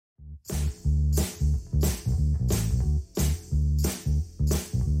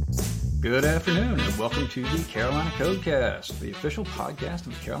Good afternoon, and welcome to the Carolina Codecast, the official podcast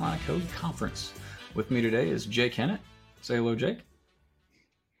of the Carolina Code Conference. With me today is Jake Hennett. Say hello, Jake.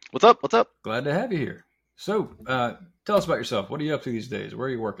 What's up? What's up? Glad to have you here. So, tell us about yourself. What are you up to these days? Where are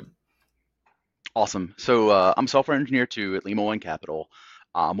you working? Awesome. So I'm a software engineer too at Lima One Capital.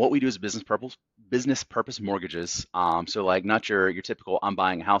 What we do is business purpose mortgages. So like not your typical I'm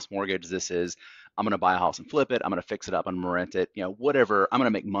buying a house mortgage. This is I'm going to buy a house and flip it. I'm going to fix it up. I'm going to rent it. Whatever. I'm going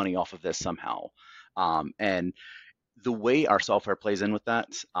to make money off of this somehow. And the way our software plays in with that,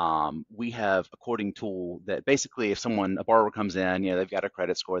 we have a quoting tool that basically if a borrower comes in, they've got a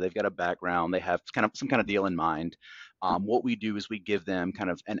credit score, they've got a background, they have some kind of deal in mind. What we do is we give them kind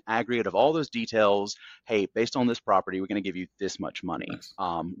of an aggregate of all those details. Hey, based on this property, we're going to give you this much money. Nice.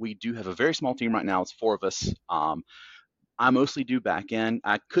 We do have a very small team right now. It's 4 of us. I mostly do back end.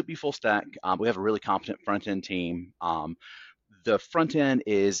 I could be full stack. We have a really competent front end team. The front end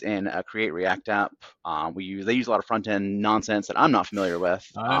is in a Create React app. They use a lot of front end nonsense that I'm not familiar with.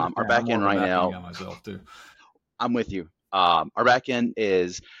 Our back end right now. Myself too. I'm with you. Our back end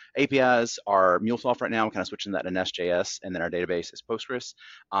is APIs are MuleSoft right now. We're kind of switching that to Next.js, and then our database is Postgres.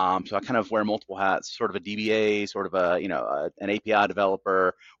 So I kind of wear multiple hats, sort of a DBA, sort of an API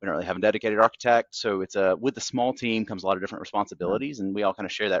developer. We don't really have a dedicated architect. So it's with the small team comes a lot of different responsibilities, and we all kind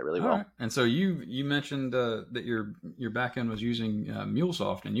of share that really well. Right. And so you mentioned that your back end was using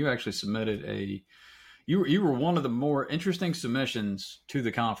MuleSoft, and you actually submitted You were one of the more interesting submissions to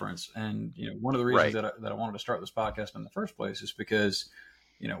the conference, and one of the reasons that I wanted to start this podcast in the first place is because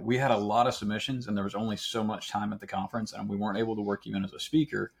we had a lot of submissions, and there was only so much time at the conference, and we weren't able to work you in as a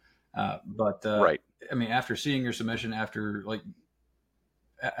speaker. But I mean, after seeing your submission, after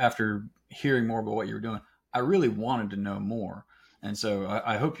hearing more about what you were doing, I really wanted to know more, and so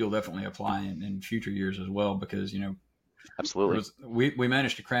I hope you'll definitely apply in future years as well, because Absolutely. We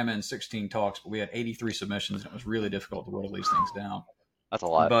managed to cram in 16 talks, but we had 83 submissions, and it was really difficult to whittle these things down. That's a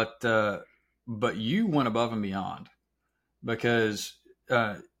lot. But you went above and beyond, because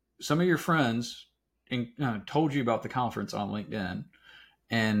some of your friends told you about the conference on LinkedIn,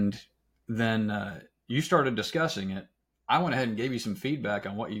 and then you started discussing it. I went ahead and gave you some feedback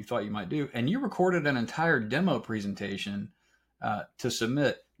on what you thought you might do, and you recorded an entire demo presentation to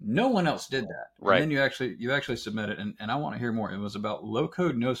submit. No one else did that. Right. And then you actually submitted, and I want to hear more. It was about low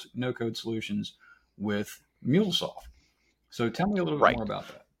code, no code solutions with MuleSoft. So tell me a little bit more about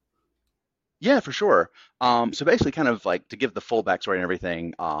that. Yeah, for sure. So basically kind of like to give the full backstory and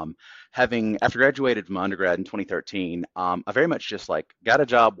everything, after graduated from undergrad in 2013, I very much just got a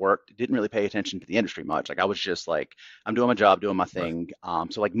job, worked, didn't really pay attention to the industry much. I was just I'm doing my job, doing my thing.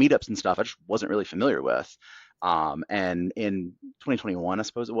 Right. So meetups and stuff, I just wasn't really familiar with. And in 2021, I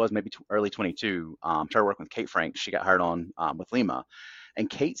suppose it was, maybe early 22, started working with Kate Frank. She got hired on with Lima. And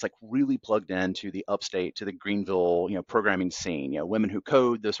Kate's really plugged into the upstate, to the Greenville, programming scene, women who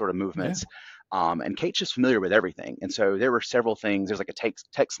code, those sort of movements. Yeah. And Kate's just familiar with everything. And so there were several things. There's a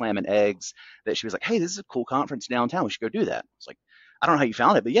tech slam and eggs that she was like, hey, this is a cool conference downtown. We should go do that. It's I don't know how you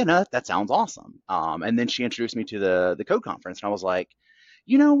found it, but yeah, no, that sounds awesome. And then she introduced me to the code conference, and I was like,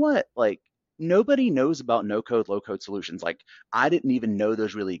 you know what? Nobody knows about no code, low code solutions. I didn't even know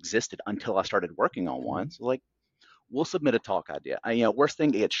those really existed until I started working on one. So we'll submit a talk idea. Worst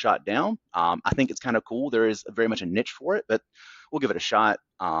thing, it gets shot down. I think it's kind of cool. There is very much a niche for it, but we'll give it a shot.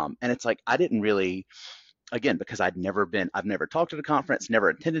 And it's I didn't really, again, because I've never talked at a conference, never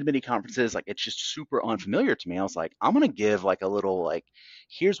attended many conferences. It's just super unfamiliar to me. I was I'm going to give a little,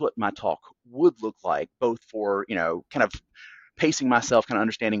 here's what my talk would look like, both for, kind of pacing myself, kind of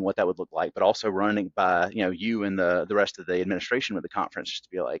understanding what that would look like, but also running by, you and the rest of the administration with the conference, just to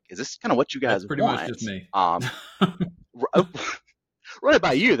be is this kind of what you guys pretty want? Much just me. Run it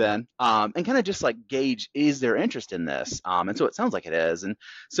by you then, and kind of just gauge, is there interest in this? And so it sounds like it is. And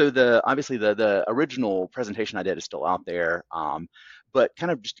so obviously the original presentation I did is still out there, but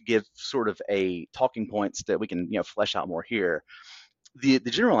kind of just to give sort of a talking points that we can, flesh out more here. The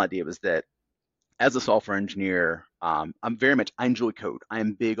general idea was that as a software engineer, I enjoy code. I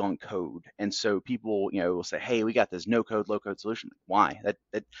am big on code. And so people, will say, hey, we got this no code, low code solution. Why?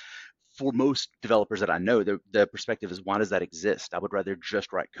 That for most developers that I know, the perspective is, why does that exist? I would rather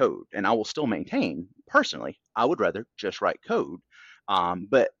just write code. And I will still maintain, personally, I would rather just write code.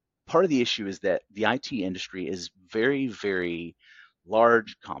 But part of the issue is that the IT industry is very, very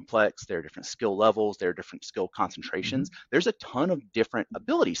large, complex. There are different skill levels. There are different skill concentrations. There's a ton of different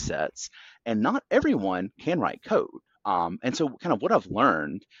ability sets, and not everyone can write code. And so kind of what I've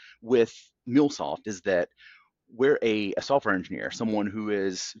learned with MuleSoft is that where a software engineer, someone who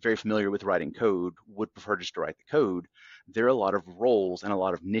is very familiar with writing code, would prefer just to write the code, there are a lot of roles and a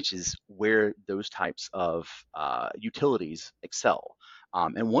lot of niches where those types of utilities excel.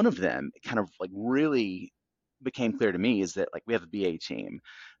 And one of them kind of like really became clear to me is that like we have a BA team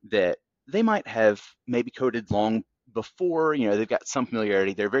that they might have maybe coded long before, they've got some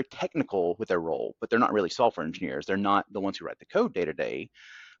familiarity. They're very technical with their role, but they're not really software engineers. They're not the ones who write the code day to day.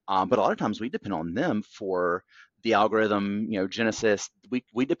 But a lot of times we depend on them for the algorithm, Genesis.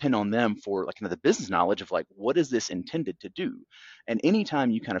 We depend on them for like kind of the business knowledge of like what is this intended to do. And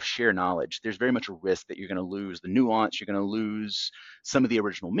anytime you kind of share knowledge, there's very much a risk that you're going to lose the nuance, you're going to lose some of the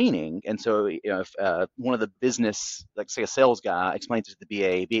original meaning. And so, if one of the business, like say a sales guy explains it to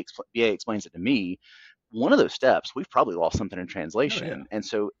the BA explains it to me, one of those steps, we've probably lost something in Oh yeah. translation. And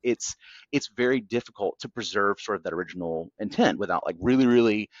so it's very difficult to preserve sort of that original intent without like really,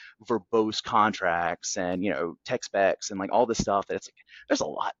 really verbose contracts and, tech specs and like all this stuff that it's like, there's a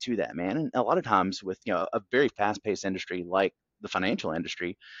lot to that, man. And a lot of times with, a very fast paced industry like the financial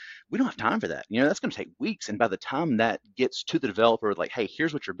industry, we don't have time for that. That's going to take weeks. And by the time that gets to the developer, like, hey,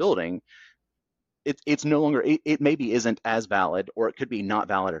 here's what you're building, it's no longer it maybe isn't as valid, or it could be not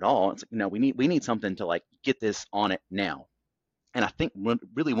valid at all. It's like, no, we need something to like get this on it now. And I think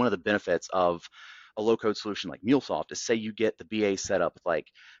really one of the benefits of a low code solution like MuleSoft is, say you get the BA set up with like,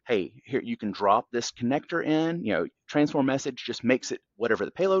 hey, here you can drop this connector in, transform message just makes it whatever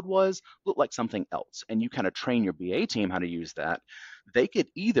the payload was look like something else. And you kind of train your BA team how to use that. They could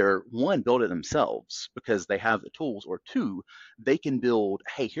either one, build it themselves because they have the tools, or two, they can build,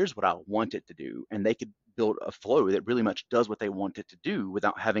 hey, here's what I want it to do. And they could build a flow that really much does what they want it to do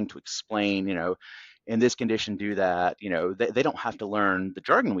without having to explain, in this condition do that. They don't have to learn the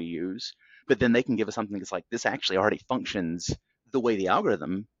jargon we use, but then they can give us something that's like, this actually already functions the way the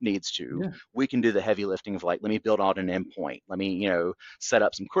algorithm needs to. Yeah. We can do the heavy lifting of like, let me build out an endpoint, let me set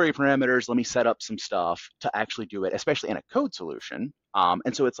up some query parameters, let me set up some stuff to actually do it, especially in a code solution.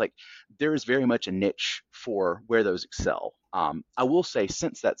 And so it's like there is very much a niche for where those excel. I will say,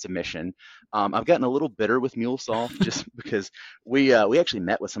 since that submission, I've gotten a little bitter with MuleSoft just because we actually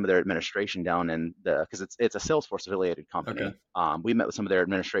met with some of their administration down in because it's a Salesforce affiliated Okay. company. We met with some of their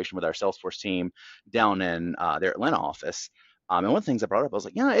administration with our Salesforce team down in their Atlanta office. And one of the things I brought up, I was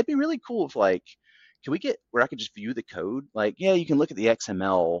like, yeah, it'd be really cool if like, can we get where I could just view the code? Like, yeah, you can look at the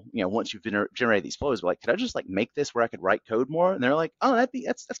XML, once you've generated these flows, but like, could I just like make this where I could write code more? And they're like, oh,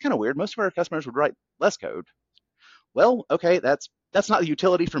 that's kind of weird. Most of our customers would write less code. Well, okay, that's not the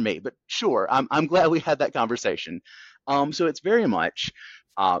utility for me, but sure, I'm glad we had that conversation. So it's very much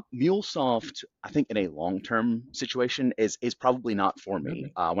MuleSoft, I think in a long-term situation is probably not for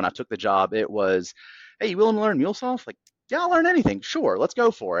me. Okay. When I took the job, it was, hey, you willing to learn MuleSoft? Like, yeah, I'll learn anything. Sure, let's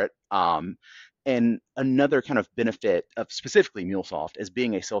go for it. And another kind of benefit of specifically MuleSoft as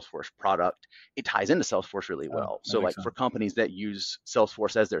being a Salesforce product, it ties into Salesforce really Oh, well. that So makes like for sense. companies that use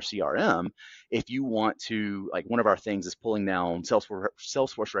Salesforce as their CRM, if you want to, like, one of our things is pulling down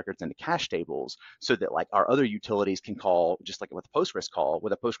Salesforce records into cache tables so that like our other utilities can call, just like with a Postgres call,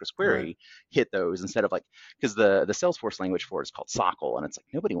 with a Postgres Right. query, hit those instead of like, because the Salesforce language for it is called SOQL, and it's like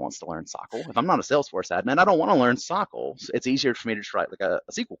nobody wants to learn SOQL. If I'm not a Salesforce admin, I don't want to learn SOQL. It's easier for me to just write like a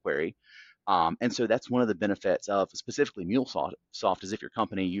SQL query. And so that's one of the benefits of specifically MuleSoft is if your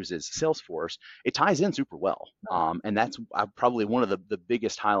company uses Salesforce, it ties in super well. And that's probably one of the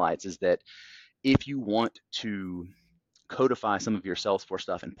biggest highlights is that if you want to codify some of your Salesforce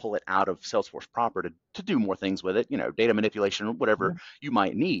stuff and pull it out of Salesforce proper to do more things with it, data manipulation or whatever Yeah. you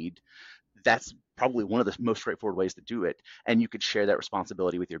might need, that's probably one of the most straightforward ways to do it. And you could share that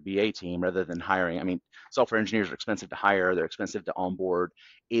responsibility with your BA team rather than hiring. I mean, software engineers are expensive to hire, they're expensive to onboard.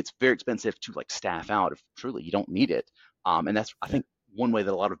 It's very expensive to like staff out if truly you don't need it. And that's, I Yeah. think, one way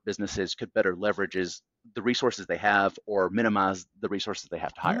that a lot of businesses could better leverage is the resources they have or minimize the resources they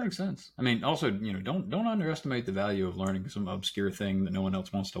have to That hire. makes sense. I mean, also, don't underestimate the value of learning some obscure thing that no one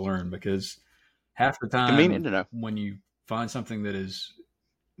else wants to learn, because half the Convenient time to know. when you find something that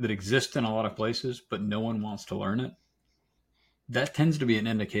exists in a lot of places but no one wants to learn it, that tends to be an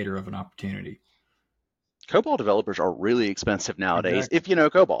indicator of an opportunity. COBOL developers are really expensive nowadays Exactly. if you know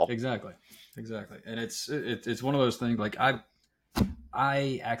COBOL. Exactly. Exactly. And it's one of those things, like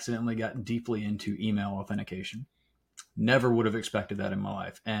I accidentally got deeply into email authentication. Never would have expected that in my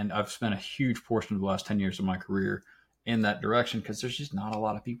life. And I've spent a huge portion of the last 10 years of my career in that direction because there's just not a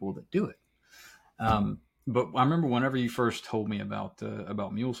lot of people that do it. But I remember whenever you first told me about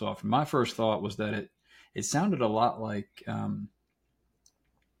MuleSoft, my first thought was that it sounded a lot like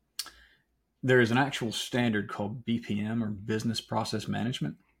there is an actual standard called BPM, or Business Process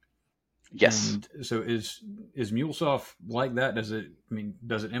Management. Yes. And so is MuleSoft like that? Does it, I mean,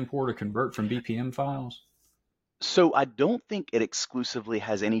 does it import or convert from BPM files? So I don't think it exclusively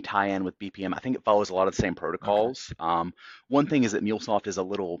has any tie-in with BPM. I think it follows a lot of the same Okay. protocols. One thing is that MuleSoft is a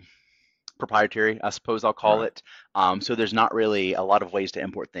little proprietary, I suppose I'll call Right. it. So there's not really a lot of ways to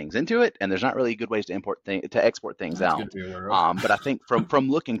import things into it, and there's not really good ways to export things That's good out. to be aware of. But I think from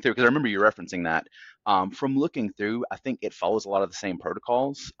looking through, because I remember you referencing that, from looking through, I think it follows a lot of the same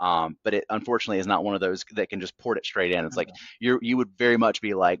protocols. But it unfortunately is not one of those that can just port it straight in. It's like Okay. you would very much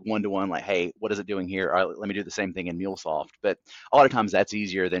be like one to one, like, hey, what is it doing here? All right, let me do the same thing in MuleSoft. But a lot of times that's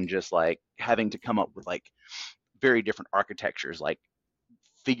easier than just like having to come up with like very different architectures, like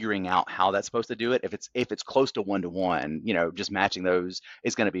figuring out how that's supposed to do it. If it's close to one, just matching those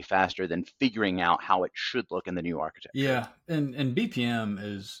is going to be faster than figuring out how it should look in the new architecture. Yeah, and BPM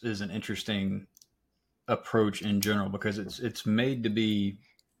is an interesting approach in general because it's made to be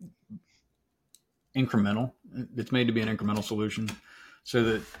incremental. It's made to be an incremental solution, so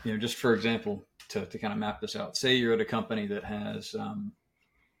that just for example, to kind of map this out. Say you're at a company that has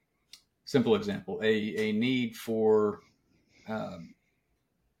simple example, a need for um,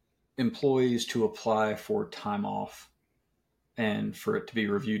 employees to apply for time off and for it to be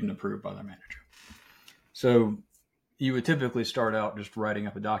reviewed and approved by their manager. So you would typically start out just writing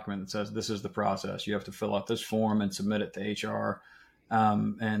up a document that says this is the process. You have to fill out this form and submit it to HR,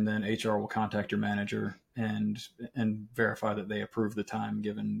 and then HR will contact your manager and verify that they approve the time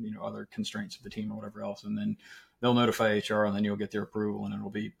given other constraints of the team or whatever else, and then they'll notify HR, and then you'll get their approval, and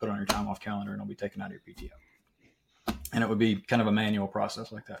it'll be put on your time off calendar, and it'll be taken out of your PTO. And it would be kind of a manual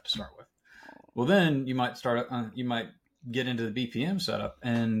process like that to start with. Well, then you might get into the BPM setup,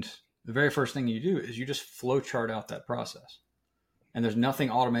 and the very first thing you do is you just flow chart out that process. And there's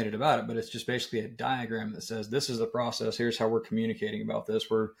nothing automated about it, but it's just basically a diagram that says this is the process. Here's how we're communicating about this.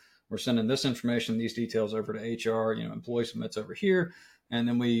 We're sending this information, these details over to HR. Employee submits over here, and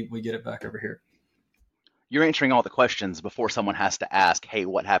then we get it back over here. You're answering all the questions before someone has to ask, hey,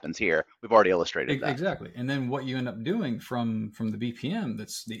 what happens here? We've already illustrated that. Exactly. And then what you end up doing from the BPM,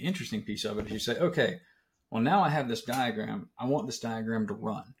 that's the interesting piece of it, is you say, okay, well, now I have this diagram. I want this diagram to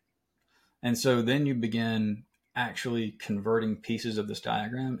run. And so then you begin actually converting pieces of this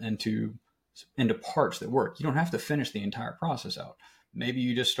diagram into parts that work. You don't have to finish the entire process out. Maybe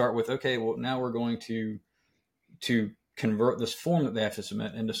you just start with, okay, well, now we're going to convert this form that they have to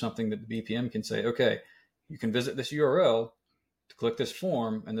submit into something that the BPM can say, okay, you can visit this URL to click this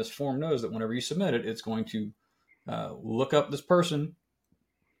form, and this form knows that whenever you submit it, it's going to look up this person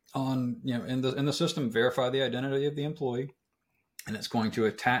on in the system, verify the identity of the employee, and it's going to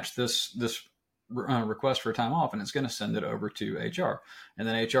attach this request for time off, and it's going to send it over to HR, and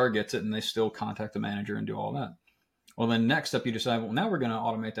then HR gets it, and they still contact the manager and do all that. Well, then next up, you decide, well, now we're going to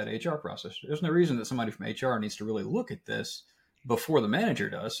automate that HR process. There's no reason that somebody from HR needs to really look at this before the manager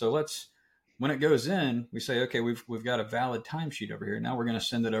does. So when it goes in, we say, okay, we've got a valid timesheet over here. Now we're going to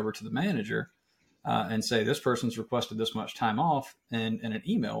send it over to the manager and say this person's requested this much time off in an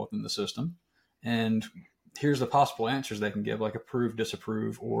email within the system, and here's the possible answers they can give, like approve,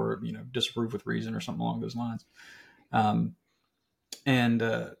 disapprove, or disapprove with reason or something along those lines. And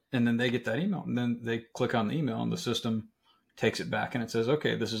then they get that email, and then they click on the email, and the system takes it back, and it says,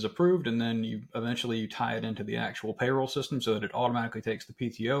 okay, this is approved. And then you eventually tie it into the actual payroll system so that it automatically takes the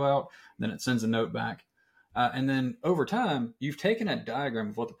PTO out. Then it sends a note back. And then over time, you've taken a diagram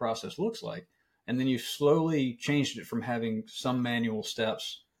of what the process looks like, and then you've slowly changed it from having some manual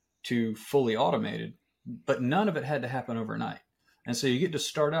steps to fully automated, but none of it had to happen overnight. And so you get to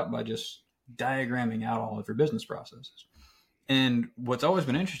start out by just diagramming out all of your business processes. And what's always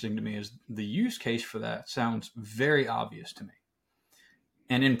been interesting to me is the use case for that sounds very obvious to me.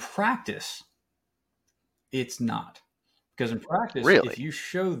 And in practice, it's not. Because in practice, if Really? you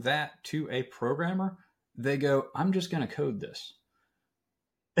show that to a programmer, they go, I'm just going to code this.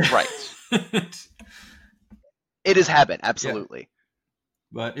 Right. It is habit, Yeah. absolutely.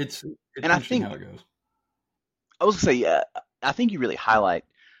 But it's And I interesting how think it goes. I was gonna say, yeah, I think you really highlight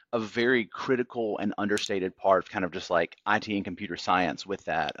a very critical and understated part of kind of just like IT and computer science with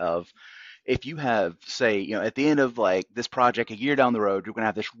that of if you have, say, at the end of like this project, a year down the road, you're gonna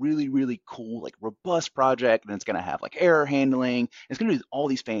have this really, really cool, like robust project, and it's gonna have like error handling, it's gonna do all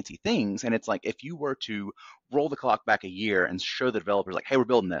these fancy things. And it's like if you were to roll the clock back a year and show the developers like, hey, we're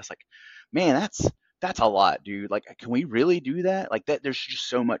building this, like, man, that's a lot, dude. Like, can we really do that? Like that, there's just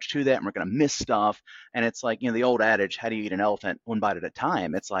so much to that, and we're gonna miss stuff. And it's like, the old adage, how do you eat an elephant one bite at a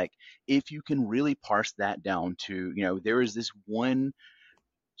time? It's like if you can really parse that down to, there is this one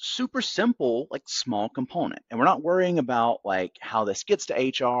super simple, like small component. And we're not worrying about like how this gets to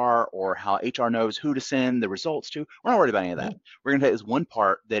HR or how HR knows who to send the results to. We're not worried about any of Yeah. that. We're going to take this one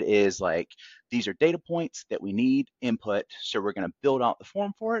part that is like, these are data points that we need input. So we're going to build out the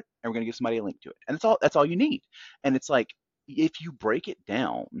form for it and we're going to give somebody a link to it. And that's all you need. And it's like, if you break it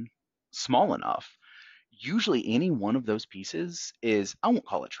down small enough, usually any one of those pieces is, I won't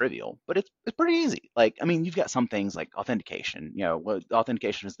call it trivial, but it's pretty easy. Like, I mean, you've got some things like authentication.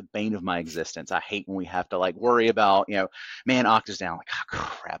 Authentication is the bane of my existence. I hate when we have to like worry about, man, Okta's down. Like,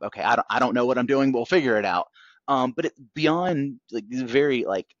 oh, crap. Okay, I don't know what I'm doing. We'll figure it out. But it, beyond like these very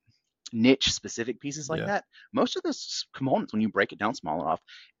like niche specific pieces like Yeah. that, most of those components, when you break it down small enough,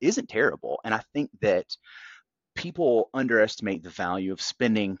 isn't terrible. And I think that people underestimate the value of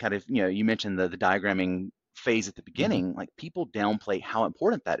spending kind of, you mentioned the diagramming phase at the Hmm. beginning. Like, people downplay how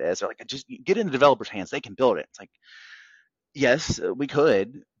important that is. They're like, just get in the developer's hands, they can build it. It's like, yes, we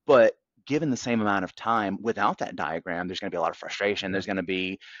could, but given the same amount of time without that diagram, there's going to be a lot of frustration. Yeah. There's going to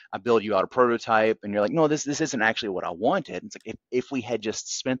be, I build you out a prototype and you're like, no, this isn't actually what I wanted. It's like, if we had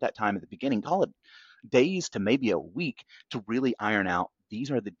just spent that time at the beginning, call it days to maybe a week, to really iron out,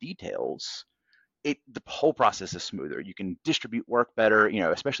 these are the details, the whole process is smoother. You can distribute work better,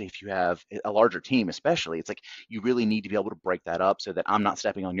 especially if you have a larger team. Especially, it's like, you really need to be able to break that up so that I'm not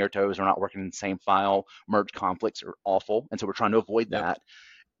stepping on your toes. We're not working in the same file. Merge conflicts are awful, and so we're trying to avoid Yep. that.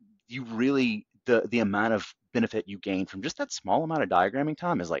 You really, the amount of benefit you gain from just that small amount of diagramming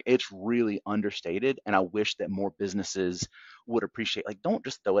time is like, it's really understated. And I wish that more businesses would appreciate, like, don't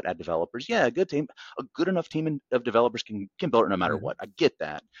just throw it at developers. Yeah, a good enough team of developers can build it no matter Hmm. what. I get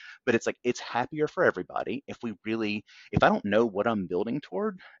that, but it's like, it's happier for everybody if we really, if I don't know what I'm building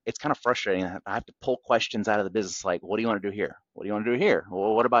toward, it's kind of frustrating. I have to pull questions out of the business, like, what do you want to do here? What do you want to do here?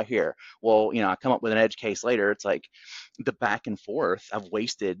 Well, what about here? Well, I come up with an edge case later. It's like, the back and forth, I've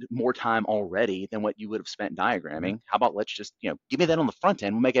wasted more time already than what you would have spent Yeah. diagramming. How about, let's just, give me that on the front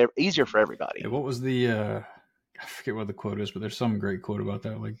end. We'll make it easier for Yeah. everybody. What was the I forget what the quote is, but there's some great quote about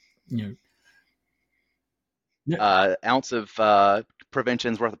that. Like, yeah, Ounce of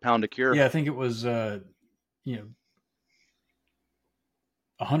prevention's worth a pound of cure. yeah, I think it was you know,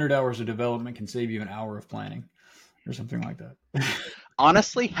 100 hours of development can save you an hour of planning, or something like that.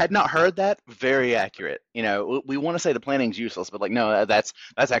 Honestly, had not heard that. Very accurate. We want to say the planning's useless, but like, no, that's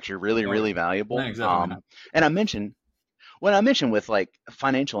actually really, Oh really yeah, valuable. planning's definitely not. And I mentioned, when I mentioned with like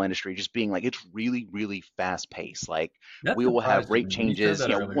financial industry just being like, it's really, really fast paced. Like, That we will have surprises rate me when you said changes,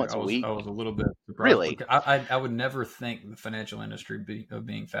 that earlier. once I a was week. I was a little bit surprised Really, because I would never think the financial industry of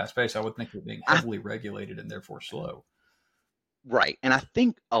being fast paced. I would think it being I heavily regulated and therefore slow. Right. And I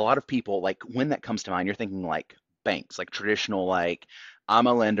think a lot of people, like, when that comes to mind, you're thinking like banks, like traditional, like, I'm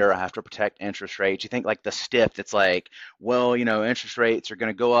a lender, I have to protect interest rates. You think like the stiff that's like, well, interest rates are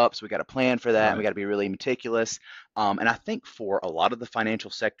going to go up, so we got to plan for that and we Right. got to be really meticulous. And I think for a lot of the financial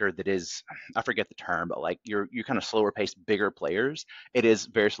sector that is, I forget the term, but like, you're kind of slower paced, bigger players, it is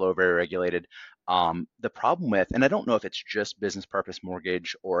very slow, very regulated. The problem with, and I don't know if it's just business purpose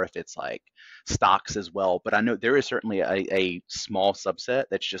mortgage or if it's like stocks as well, but I know there is certainly a small subset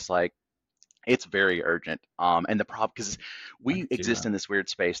that's just like, it's very urgent. And the problem, because I we can see exist that. in this weird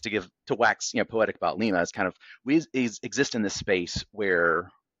space, to wax, poetic about Lima, is kind of, exist in this space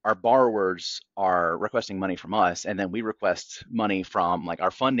where our borrowers are requesting money from us, and then we request money from like our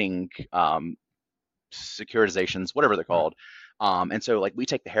funding, securitizations, whatever they're Right. called. And so, like, we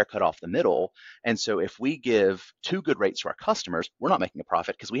take the haircut off the middle. And so if we give two good rates to our customers, we're not making a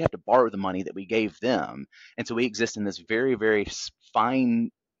profit because we have to borrow the money that we gave them. And so we exist in this very, very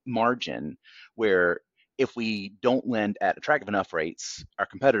fine margin where, if we don't lend at attractive enough rates, our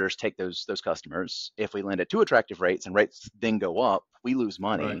competitors take those customers. If we lend at too attractive rates and rates then go up, we lose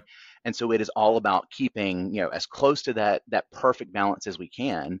Right. money. And so it is all about keeping, as close to that perfect balance as we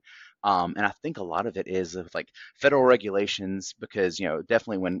can. And I think a lot of it is of like federal regulations, because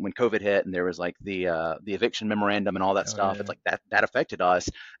definitely when COVID hit and there was like the eviction memorandum and all that Oh stuff, yeah. it's like that affected us,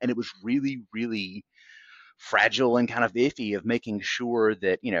 and it was really, really fragile and kind of iffy of making sure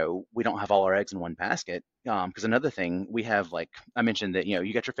that we don't have all our eggs in one basket. Because another thing we have, like I mentioned, that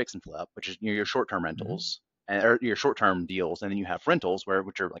you got your fix and flip, which is your short-term Hmm. rentals, or your short-term deals, and then you have rentals,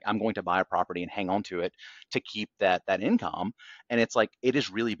 which are like, I'm going to buy a property and hang on to it to keep that income. And it's like, it has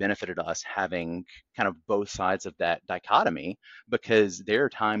really benefited us having kind of both sides of that dichotomy, because there are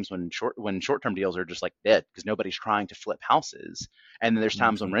times when short-term deals are just like dead because nobody's trying to flip houses, and then there's Makes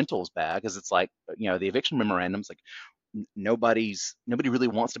times when sense. rental is bad because it's like, the eviction memorandums, like, nobody really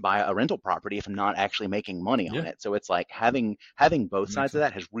wants to buy a rental property if I'm not actually making money on Yeah, it. So it's like, having both that makes sides of sense.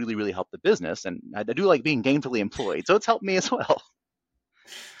 that has really, really helped the business, and I do like being gainfully employed, so it's helped me as well.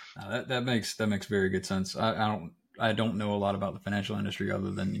 That makes very good sense. I don't know a lot about the financial industry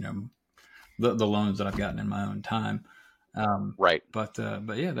other than the loans that I've gotten in my own time. Um, Right, but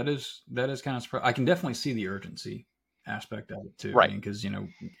yeah, that is kind of surprising. I can definitely see the urgency aspect of it too. I right, mean, because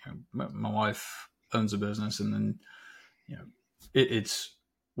my wife owns a business, and then it's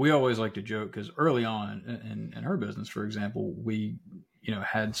we always like to joke because early on in her business, for example, we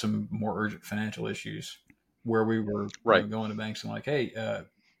had some more urgent financial issues where we were right, going to banks and like, hey,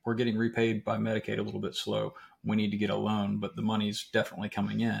 we're getting repaid by Medicaid a little bit slow. We need to get a loan, but the money's definitely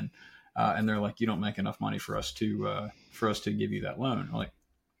coming in. And they're like, you don't make enough money for us to give you that loan. I'm like,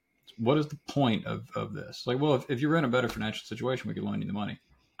 what is the point of this? Like, well, if you're in a better financial situation, we could loan you the money.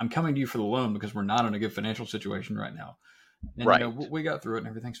 I'm coming to you for the loan because we're not in a good financial situation right now. And right, we got through it and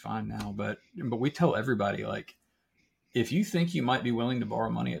everything's fine now. But we tell everybody, like, if you think you might be willing to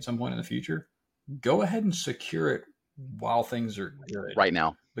borrow money at some point in the future, go ahead and secure it while things are good. right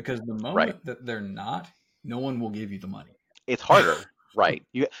now, Because the right. moment that they're not, no one will give you the money. It's harder, right?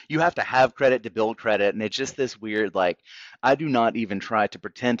 You have to have credit to build credit, and it's just this weird like I do not even try to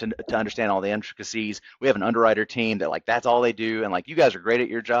pretend to understand all the intricacies. We have an underwriter team that like that's all they do, and like you guys are great at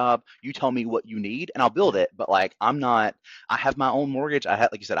your job. You tell me what you need, and I'll build it. But like I'm not. I have my own mortgage. I have,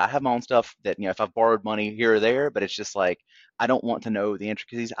 like you said, I have my own stuff that if I've borrowed money here or there, but it's just like I don't want to know the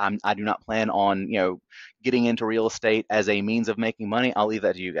intricacies. I do not plan on getting into real estate as a means of making money. I'll leave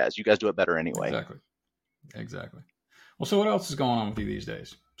that to you guys. You guys do it better anyway. Exactly. Exactly. Well, so what else is going on with you these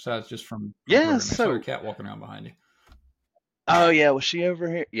days besides just from Yeah, programming? I saw your so cat walking around behind you. oh yeah, was she over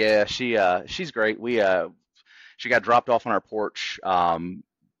here? Yeah, she's great. She got dropped off on our porch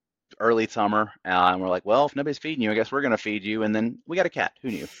early summer, and we're like, well, if nobody's feeding you, I guess we're gonna feed you. And then we got a cat. Who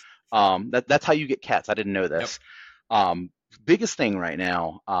knew? That's how you get cats. I didn't know Yep. this. Um, Biggest thing right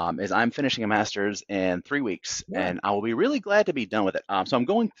now is I'm finishing a master's in 3 weeks, Yeah. and I will be really glad to be done with it. So I'm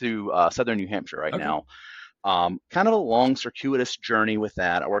going to Southern New Hampshire right Okay. now. Kind of a long, circuitous journey with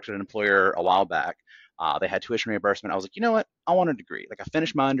that. I worked at an employer a while back. They had tuition reimbursement. I was like, you know what? I want a degree. Like I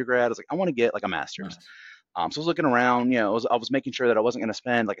finished my undergrad. I was like, I want to get like a master's. Nice. So I was looking around. I was making sure that I wasn't going to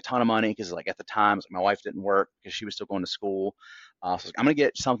spend like a ton of money because like at the time, like, my wife didn't work because she was still going to school. So I was like, I'm going to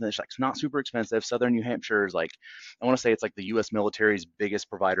get something that's like not super expensive. Southern New Hampshire is like, I want to say it's like the U.S. military's biggest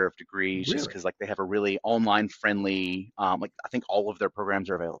provider of degrees, just Really? because like they have a really online friendly. Like I think all of their programs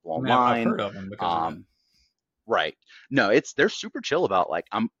are available I mean, I've online. heard of them because of that. Um, Right. No, they're super chill about like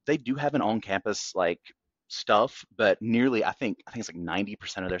they do have an on-campus like stuff, but nearly I think it's like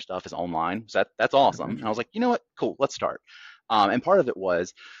 90% of their stuff is online. So that's Oh, awesome. And I was interesting. like, you know what? Cool, let's start. And part of it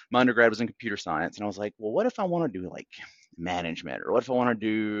was my undergrad was in computer science, and I was like, well, what if I want to do like management, or what if I want to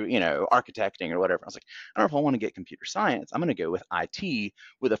do, architecting or whatever? I was like, I don't know if I want to get computer science. I'm going to go with IT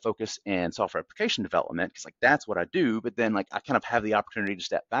with a focus in software application development because like that's what I do. But then like I kind of have the opportunity to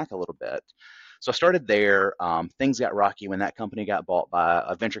step back a little bit. So I started there. Things got rocky when that company got bought by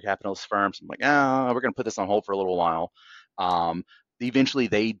a venture capitalist firm. So I'm like, we're going to put this on hold for a little while. Um, Eventually,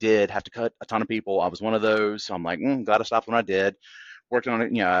 they did have to cut a ton of people. I was one of those. So I'm like, glad I stopped when I did. Worked on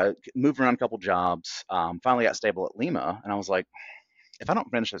it, moved around a couple jobs. Finally got stable at Lima. And I was like, if I don't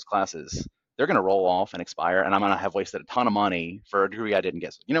finish those classes, they're going to roll off and expire. And I'm going to have wasted a ton of money for a degree I didn't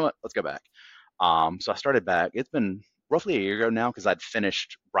get. So, you know what? Let's go back. So I started back. It's been roughly a year ago now because I'd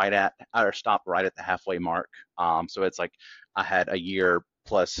finished right at or stopped right at the halfway mark. So it's like I had a year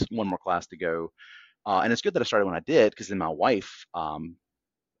plus one more class to go. And it's good that I started when I did because then my wife,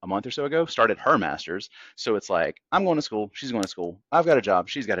 a month or so ago, started her master's. So it's like I'm going to school, she's going to school, I've got a job,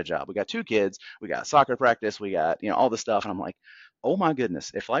 she's got a job. We got two kids, we got soccer practice, we got all this stuff, and I'm like, oh my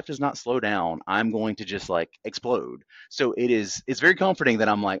goodness, if life does not slow down, I'm going to just like explode. So it's very comforting that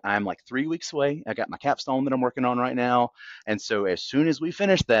I'm like 3 weeks away. I got my capstone that I'm working on right now, and so as soon as we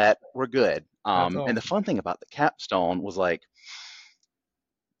finish that, we're good. That's And the awesome. fun thing about the capstone was like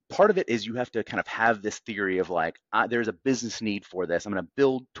part of it is you have to kind of have this theory of like there's a business need for this. I'm going to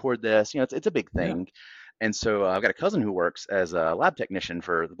build toward this. It's a big Yeah. thing. And so I've got a cousin who works as a lab technician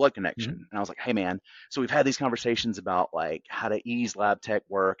for the blood connection. Hmm. And I was like, hey man, so we've had these conversations about like how to ease lab tech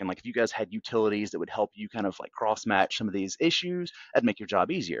work, and like if you guys had utilities that would help you kind of like cross match some of these issues, that'd make your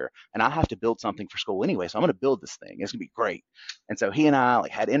job easier. And I have to build something for school anyway, so I'm going to build this thing. It's going to be great. And so he and I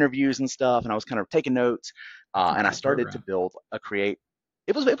like had interviews and stuff, and I was kind of taking notes, That's a and I cool started to program. build a create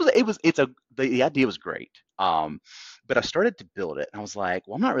it was it's a the idea was great. but I started to build it. And I was like,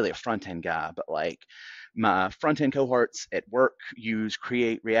 well, I'm not really a front end guy, but like my front end cohorts at work use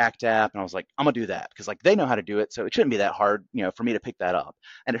Create React app. And I was like, I'm gonna do that because like they know how to do it. So it shouldn't be that hard, for me to pick that up.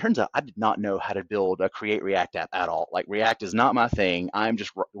 And it turns out I did not know how to build a Create React app at all. Like React is not my thing. I'm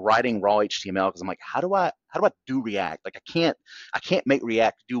just writing raw HTML because I'm like, how do I do React? Like I can't make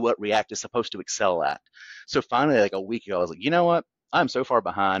React do what React is supposed to excel at. So finally, like a week ago, I was like, you know what? I'm so far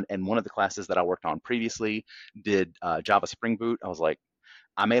behind. And one of the classes that I worked on previously did Java Spring Boot. I was like,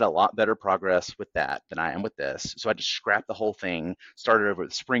 I made a lot better progress with that than I am with this. So I just scrapped the whole thing, started over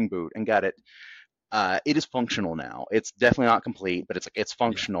with Spring Boot, and got it. It is functional now. It's definitely not complete, but it's Yeah.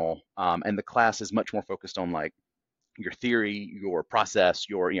 functional. And the class is much more focused on like your theory, your process,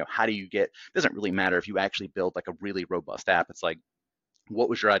 how do you get, it doesn't really matter if you actually build like a really robust app. It's like, what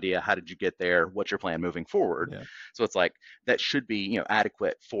was your idea? How did you get there? What's your plan moving forward? Yeah. So it's like, that should be,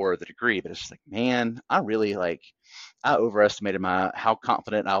 adequate for the degree, but it's just like, man, I overestimated how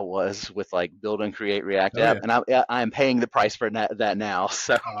confident I was with like build and create React Oh app. yeah. And I am paying the price for that now.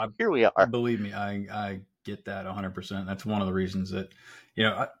 So I, here we are. believe me, I get that 100%. That's one of the reasons that, you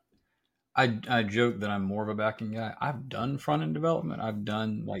know, I joke that I'm more of a backend guy. I've done front end development. I've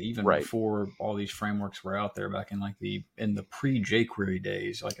done like even Right. before all these frameworks were out there back in like the pre jQuery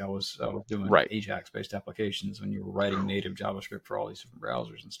days. Like I was doing Right. Ajax based applications when you were writing native JavaScript for all these different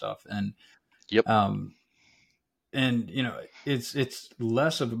browsers and stuff. Yep. Um and it's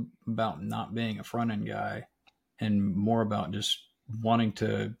less about not being a front end guy and more about just wanting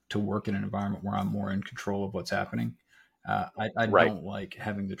to work in an environment where I'm more in control of what's happening. I Right. don't like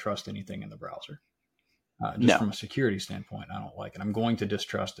having to trust anything in the browser. Just No. from a security standpoint, I don't like it. I'm going to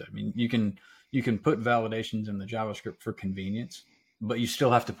distrust it. I mean, you can put validations in the JavaScript for convenience, but you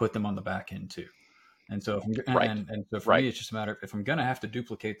still have to put them on the back end too. And so, Right. and so for Right. me, it's just a matter of if I'm going to have to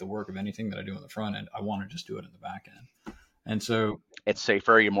duplicate the work of anything that I do on the front end, I want to just do it in the back end. And so, It's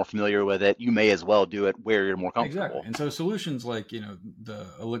safer. You're more familiar with it. You may as well do it where you're more exactly. comfortable. And so, solutions like the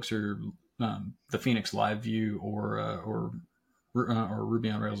Elixir, the Phoenix Live View, or Ruby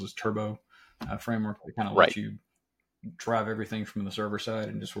on Rails' Turbo framework that kind of lets Right. you drive everything from the server side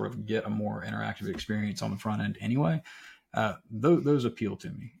and just sort of get a more interactive experience on the front end anyway. Those appeal to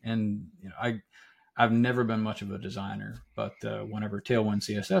me. And I've never been much of a designer, but whenever Tailwind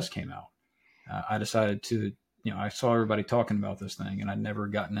CSS came out, I decided to, I saw everybody talking about this thing, and I'd never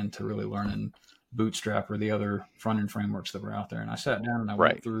gotten into really learning Bootstrap or the other front end frameworks that were out there. And I sat down and I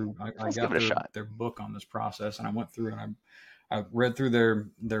went Right. through, I Let's give got it a shot. their book on this process, and I went through and I read through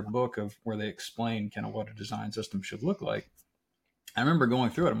their book of where they explain kind of what a design system should look like. I remember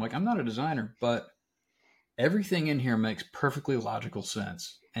going through it. I'm like, I'm not a designer, but everything in here makes perfectly logical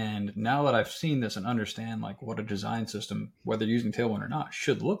sense. And now that I've seen this and understand like what a design system, whether using Tailwind or not,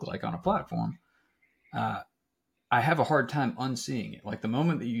 should look like on a platform, uh, I have a hard time unseeing it. Like the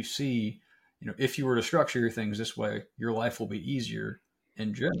moment that you see, if you were to structure your things this way, your life will be easier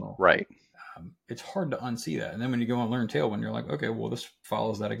in general. Right. It's hard to unsee that. And then when you go and learn Tailwind, you're like, okay, well, this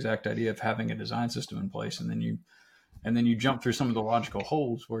follows that exact idea of having a design system in place. And then you jump through some of the logical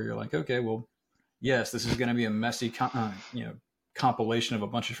holes where you're like, okay, well, yes, this is going to be a messy, compilation of a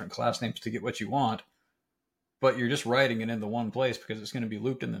bunch of different class names to get what you want, but you're just writing it in the one place because it's going to be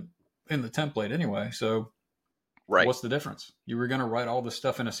looped in the template anyway. So Right. what's the difference? You were going to write all this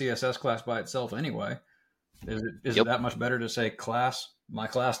stuff in a CSS class by itself anyway. Is it Yep. that much better to say my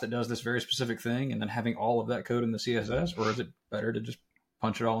class that does this very specific thing, and then having all of that code in the CSS, or is it better to just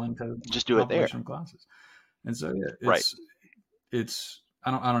punch it all into a Just do it there. compilation of classes? And so yeah, Right. it's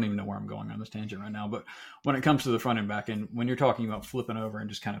I don't even know where I'm going on this tangent right now, but when it comes to the front and back end, when you're talking about flipping over and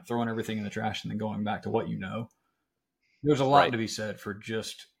just kind of throwing everything in the trash and then going back to what there's a lot Right. to be said for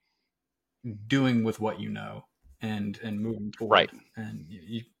just doing with what and moving Right. forward. And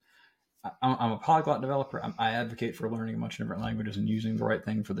I'm a polyglot developer. I advocate for learning a bunch of different languages and using the right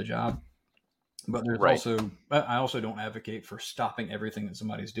thing for the job. But Right. I also don't advocate for stopping everything that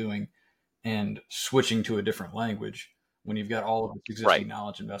somebody's doing and switching to a different language when you've got all of this existing Right.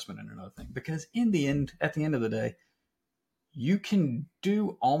 knowledge investment in another thing. Because at the end of the day, you can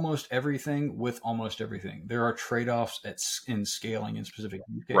do almost everything with almost everything. There are trade-offs in scaling in specific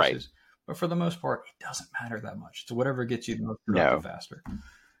use Right. cases, but for the most part, it doesn't matter that much. It's whatever gets you the most productive No. faster.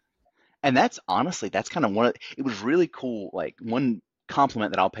 And that's honestly, that's kind of it was really cool. Like one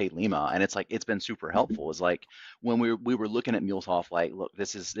compliment that I'll pay Lima, and it's like, it's been super helpful, is like when we were looking at MuleSoft, like, look,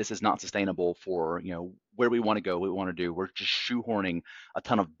 this is not sustainable for, where we want to go, what we want to do. We're just shoehorning a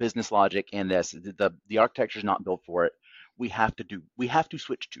ton of business logic in this. The architecture is not built for it. We have to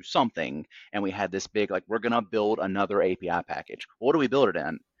switch to something. And we had this big, like, we're gonna build another API package. What do we build it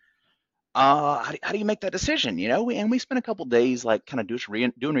in? how do you make that decision? And we spent a couple days like kind of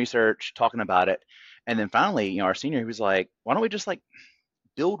doing research, talking about it, and then finally, our senior, he was like, "Why don't we just like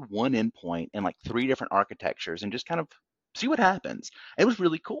build one endpoint in like three different architectures and just kind of see what happens?" It was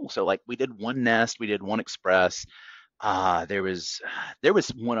really cool. So like we did one Nest, we did one Express. There was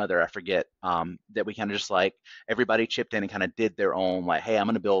one other I forget that we kind of just like everybody chipped in and kind of did their own like, hey, I'm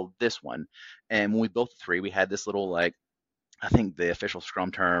going to build this one. And when we built the three, we had this little like I think the official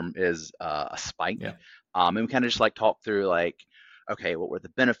Scrum term is a spike. Yeah. And we kind of just like talk through like, okay, what were the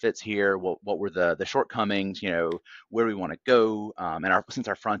benefits here? What were the shortcomings? Where we want to go? And since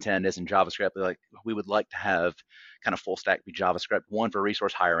our front end is in JavaScript, like we would like to have kind of full stack be JavaScript. One for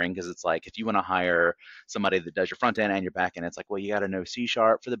resource hiring because it's like if you want to hire somebody that does your front end and your back end, it's like well you got to know C#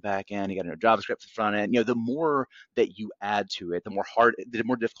 for the back end, you got to know JavaScript for the front end. The more that you add to it, the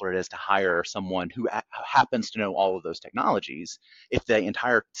more difficult it is to hire someone who happens to know all of those technologies. If the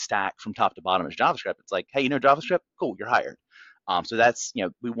entire stack from top to bottom is JavaScript, it's like, hey, JavaScript? Cool, you're hired. So that's,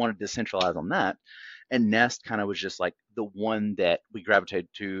 we wanted to centralize on that. And Nest kind of was just like the one that we gravitated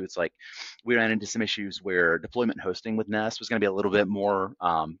to. It's like we ran into some issues where deployment hosting with Nest was going to be a little bit more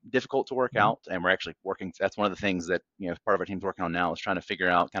difficult to work Mhm. out. And we're actually working, that's one of the things that, part of our team's working on now is trying to figure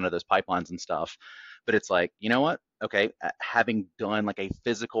out kind of those pipelines and stuff. But it's like, you know what? Okay, having done like a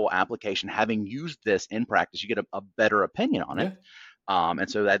physical application, having used this in practice, you get a better opinion on it. Yeah. And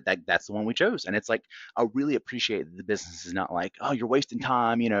so that's the one we chose. And it's like I really appreciate that the business is not like, oh, you're wasting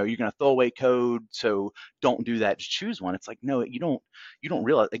time, you're gonna throw away code, so don't do that, just choose one. It's like, no, you don't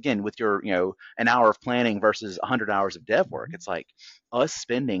realize again with your, an hour of planning versus 100 hours of dev work, Mhm. it's like us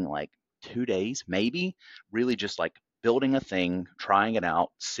spending like 2 days maybe really just like building a thing, trying it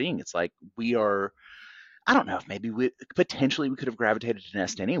out, seeing it's like we are I don't know if maybe we could have gravitated to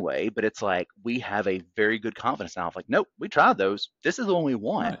Nest anyway, but it's like we have a very good confidence now of like, nope, we tried those. This is the one we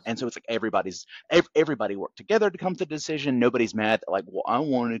want. Nice. And so it's like everybody worked together to come to the decision. Nobody's mad that like, well, I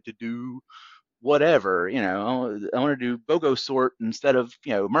wanted to do whatever, I want to do BOGO sort instead of,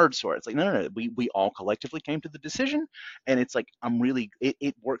 merge sort. It's like, no, no, no. We all collectively came to the decision. And it's like,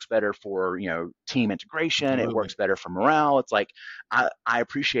 it works better for, team integration. It Absolutely. works better for morale. It's like, I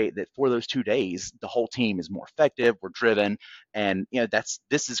appreciate that for those 2 days, the whole team is more effective. We're driven. And,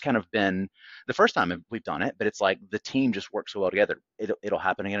 this has kind of been the first time we've done it, but it's like the team just works so well together. It'll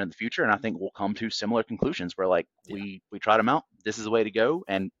happen again in the future. And I think we'll come to similar conclusions where like, Yeah. we tried them out. This is the way to go.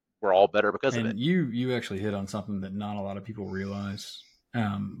 And we're all better because of it. And you actually hit on something that not a lot of people realize,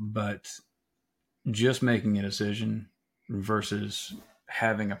 but just making a decision versus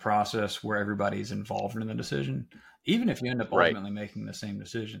having a process where everybody's involved in the decision. Even if you end up Right. ultimately making the same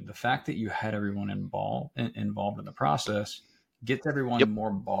decision, the fact that you had everyone involved in the process gets everyone Yep.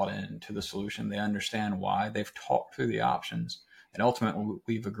 more bought into the solution. They understand why. They've talked through the options, and ultimately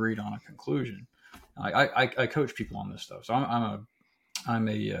we've agreed on a conclusion. I coach people on this stuff, so I'm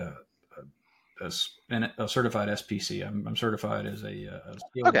a certified SPC. I'm certified as a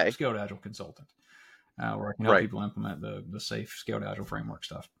Okay. skilled agile consultant, where I can help Right. people implement the safe scaled agile framework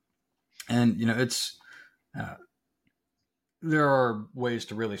stuff. And it's uh, there are ways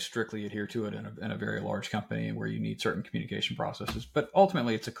to really strictly adhere to it in a very large company where you need certain communication processes, but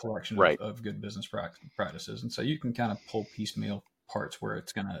ultimately it's a collection Right. of good business practices, and so you can kind of pull piecemeal parts where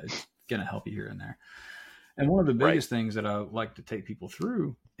it's gonna help you here and there. And one of the Right. biggest things that I like to take people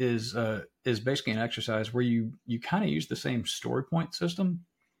through is basically an exercise where you kind of use the same story point system,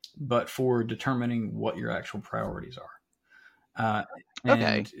 but for determining what your actual priorities are. Uh,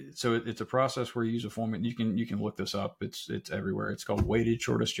 Okay. and so it's a process where you use a formula. You can look this up. It's everywhere. It's called weighted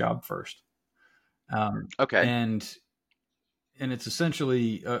shortest job first. Um, Okay. and and it's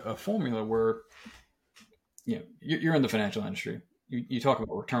essentially a formula where you're in the financial industry. You talk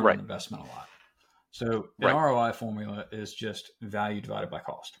about return on Right. investment a lot. So an Right. ROI formula is just value divided by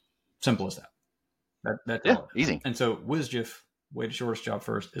cost. Simple as that. That's Yeah. all it is. Easy. And so WSJF, weighted shortest job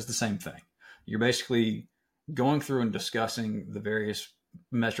first, is the same thing. You're basically going through and discussing the various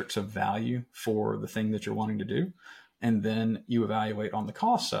metrics of value for the thing that you're wanting to do. And then you evaluate on the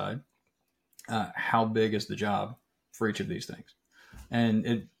cost side, how big is the job for each of these things.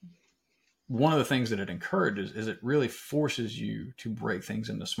 And one of the things that it encourages is it really forces you to break things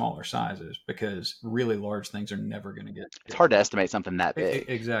into smaller sizes because really large things are never going to It's get hard to done. estimate something that big.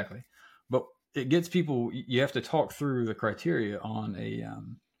 Exactly. But it gets people. You have to talk through the criteria on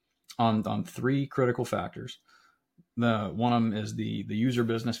on three critical factors. The one of them is the user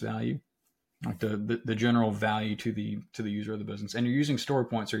business value, like the general value to the user of the business, and you're using story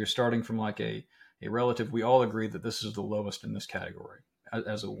points, or you're starting from like a relative. We all agree that this is the lowest in this category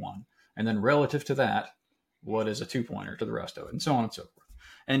as a one, and then relative to that, what is a 2 pointer to the rest of it, and so on and so forth.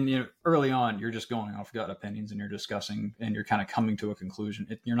 And early on, you're just going off gut opinions and you're discussing and you're kind of coming to a conclusion.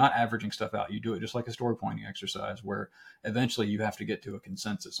 You're not averaging stuff out. You do it just like a story pointing exercise, where eventually you have to get to a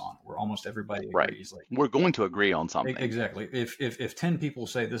consensus on it, where almost everybody Right. agrees. Like, We're going to agree on something. exactly. If 10 people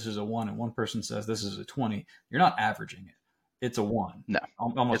say this is a 1 and one person says this is a 20, you're not averaging it. It's a 1. No,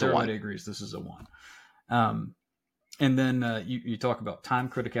 Almost everybody agrees this is a 1. And then you talk about time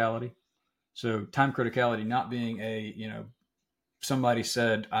criticality. So time criticality not being somebody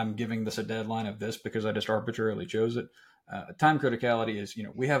said, I'm giving this a deadline of this because I just arbitrarily chose it. Time criticality is,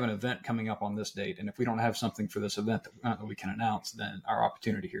 we have an event coming up on this date, and if we don't have something for this event that we can announce, then our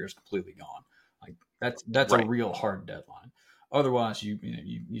opportunity here is completely gone. Like that's right. A real hard deadline. Otherwise,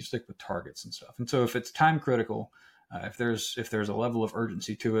 you stick with targets and stuff. And so if it's time critical, if there's a level of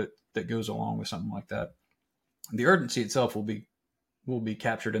urgency to it that goes along with something like that, the urgency itself will be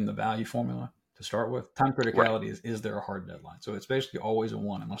captured in the value formula to start with. Time criticality is there a hard deadline? So it's basically always a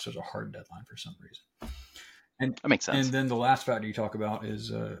 1 unless there's a hard deadline for some reason. And that makes sense. And then the last factor you talk about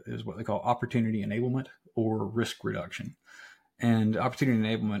is what they call opportunity enablement or risk reduction. And opportunity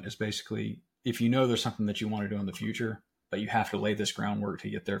enablement is basically, if you know there's something that you want to do in the future, but you have to lay this groundwork to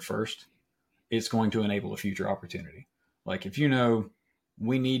get there first, it's going to enable a future opportunity. Like if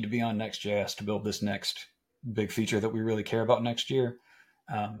we need to be on Next.js to build this next big feature that we really care about next year,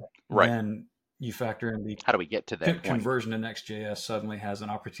 then you factor in the how do we get to that conversion to Next.js suddenly has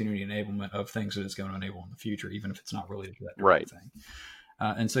an opportunity enablement of things that it's going to enable in the future, even if it's not really that right thing.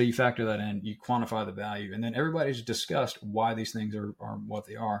 And so you factor that in, you quantify the value, and then everybody's discussed why these things are what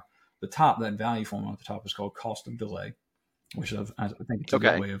they are. That value formula at the top is called cost of delay, which I think it's a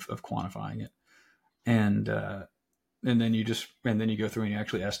good way of quantifying it. And then you go through and you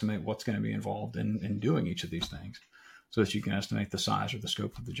actually estimate what's going to be involved in doing each of these things, so that you can estimate the size or the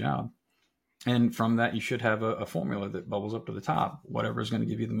scope of the job. And from that, you should have a formula that bubbles up to the top, whatever is going to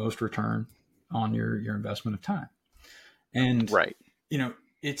give you the most return on your investment of time. And,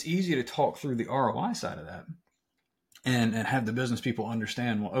 it's easy to talk through the ROI side of that and have the business people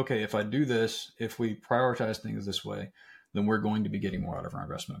understand, well, okay, if I do this, if we prioritize things this way, then we're going to be getting more out of our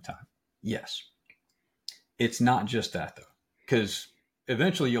investment of time. Yes. It's not just that, though, because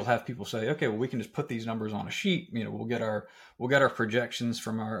eventually you'll have people say, okay, well, we can just put these numbers on a sheet. We'll get our projections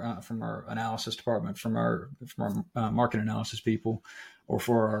from our analysis department, from our market analysis people, or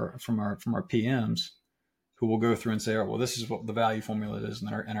from our PMs, who will go through and say, all right, well, this is what the value formula is,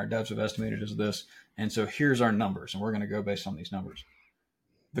 and our devs have estimated as this, and so here's our numbers, and we're going to go based on these numbers.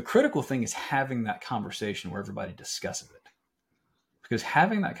 The critical thing is having that conversation where everybody discusses it. Because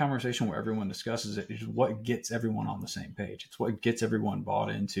having that conversation where everyone discusses it is what gets everyone on the same page. It's what gets everyone bought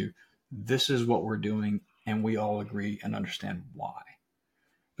into, this is what we're doing, and we all agree and understand why.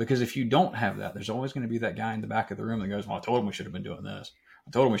 Because if you don't have that, there's always going to be that guy in the back of the room that goes, well, I told him we should have been doing this.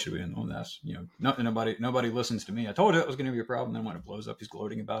 I told him we should have been doing this. Nobody listens to me. I told you that was going to be a problem. Then when it blows up, he's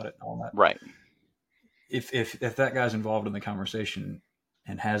gloating about it and all that. Right. If that guy's involved in the conversation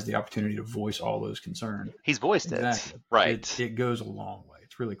and has the opportunity to voice all those concerns, he's voiced it. Right. It goes a long way.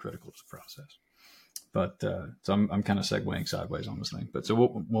 It's really critical to the process. But so I'm kind of segueing sideways on this thing. But so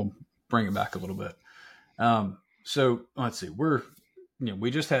we'll bring it back a little bit. So let's see.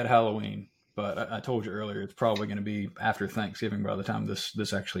 We just had Halloween, but I told you earlier it's probably going to be after Thanksgiving by the time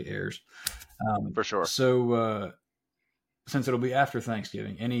this actually airs. For sure. So since it'll be after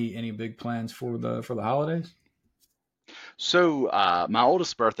Thanksgiving, any big plans for the holidays? So my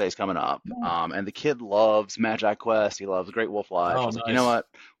oldest birthday is coming up, and the kid loves Magi Quest. He loves Great Wolf Lodge. I was like, you know what?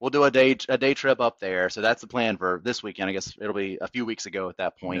 We'll do a day trip up there. So that's the plan for this weekend. I guess it'll be a few weeks ago at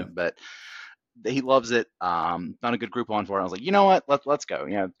that point, but he loves it. Found a good group on for it. I was like, you know what? Let's go.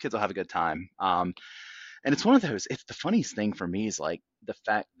 Kids will have a good time. And it's one of those. It's the funniest thing for me is like the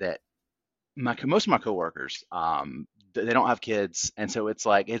fact that most of my coworkers, they don't have kids, and so it's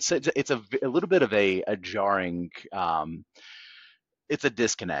like it's a little bit of a jarring, it's a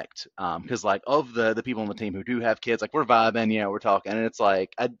disconnect, because like of the people on the team who do have kids, like we're vibing, we're talking, and it's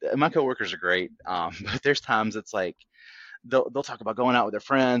like my coworkers are great, but there's times it's like they'll talk about going out with their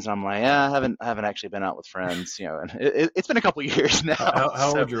friends, and I'm like, I haven't actually been out with friends, and it's been a couple years now.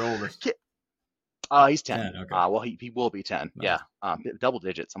 How old your oldest? He's 10. Okay. Well, he will be 10. Nice. Yeah, double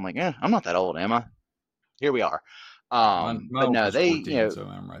digits. I'm like, I'm not that old, am I? Here we are. My but no, they 14, so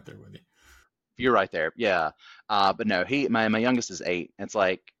I'm right there with you. You're right there, yeah. But no, my youngest is 8. It's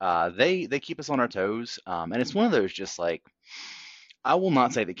like they keep us on our toes, and it's one of those just like, I will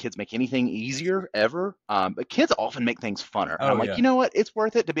not say that kids make anything easier ever, but kids often make things funner. And I'm like, you know what? It's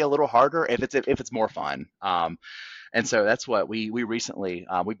worth it to be a little harder if it's more fun. And so that's what we recently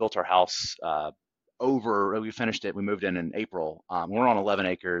we built our house we finished it. We moved in April. We're on 11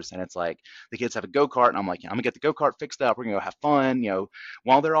 acres, and it's like the kids have a go-kart, and I'm like, I'm gonna get the go-kart fixed up. We're gonna go have fun.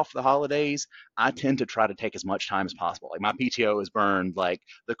 While they're off for the holidays, I tend to try to take as much time as possible. Like my PTO is burned, like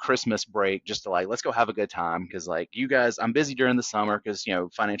the Christmas break, just to like, let's go have a good time. Cause like you guys, I'm busy during the summer because,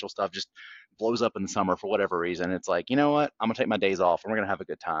 financial stuff just blows up in the summer for whatever reason. It's like, you know what? I'm gonna take my days off and we're gonna have a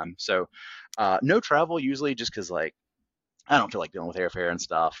good time. So, no travel usually just cause like, I don't feel like dealing with airfare and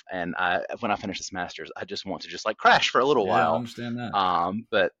stuff. And when I finish this master's, I just want to just like crash for a little Yeah, I while. understand that.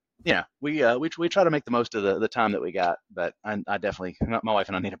 But we try to make the most of the time that we got. But I definitely, my wife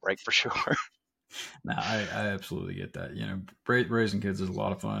and I need a break for sure. No, I absolutely get that. Raising kids is a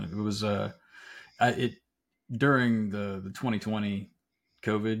lot of fun. It was during the 2020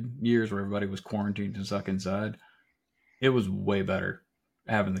 COVID years where everybody was quarantined and stuck inside. It was way better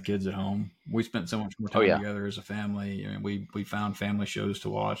having the kids at home. We spent so much more Oh time yeah, together as a family. I mean, we found family shows to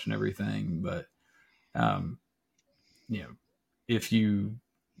watch and everything. But um, if you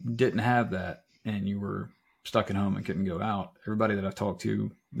didn't have that and you were stuck at home and couldn't go out, everybody that I've talked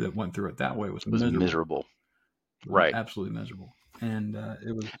to that went through it that way was it was miserable. miserable. It was Right. absolutely miserable, and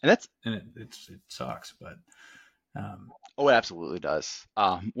And that's it sucks, but Oh, it absolutely does.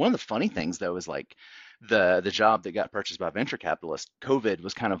 One of the funny things though is like the job that got purchased by venture capitalists, COVID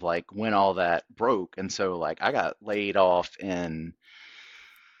was kind of like when all that broke. And so like I got laid off in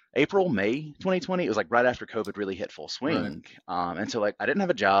April, May 2020. It was like right after COVID really hit full right, swing. And so like I didn't have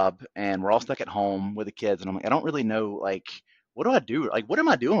a job and we're all stuck at home with the kids. And I'm like, I don't really know like what do I do? Like what am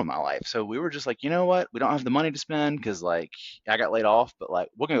I doing with my life? So we were just like, you know what? We don't have the money to spend because like I got laid off, but like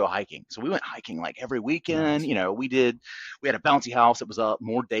we're gonna go hiking. So we went hiking like every weekend. nice, We had a bouncy house that was up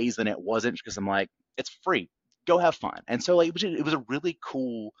more days than it wasn't because I'm like, it's free. Go have fun. And so like it was a really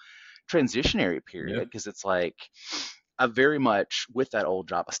cool transitionary yeah, period because it's like I very much with that old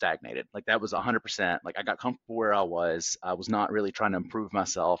job I stagnated. Like that was 100%. Like I got comfortable where I was. I was not really trying to improve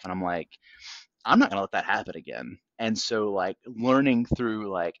myself, and I'm like, I'm not gonna let that happen again. And so like learning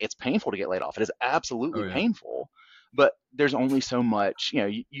through like it's painful to get laid off. It is oh absolutely yeah, painful, but there's only so much.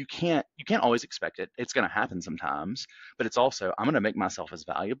 You can't always expect it. It's gonna happen sometimes, but it's also I'm gonna make myself as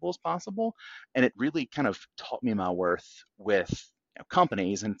valuable as possible. And it really kind of taught me my worth with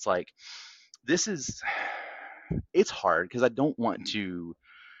companies. And it's like this is it's hard because I don't want to.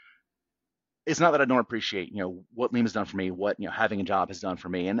 It's not that I don't appreciate, what Lima's done for me, what, having a job has done for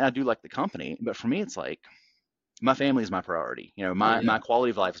me. And I do like the company, but for me, it's like my family is my priority. oh My yeah,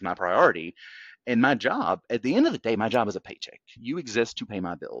 quality of life is my priority. And my job, at the end of the day, my job is a paycheck. You exist to pay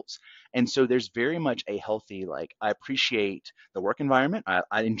my bills. And so there's very much a healthy, like, I appreciate the work environment.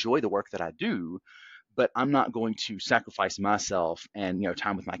 I enjoy the work that I do, but I'm not going to sacrifice myself and,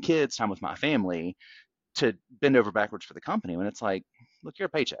 time with my kids, time with my family to bend over backwards for the company when it's like, look, you're a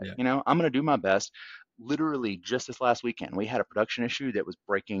paycheck. yeah, I'm going to do my best. Literally, just this last weekend, we had a production issue that was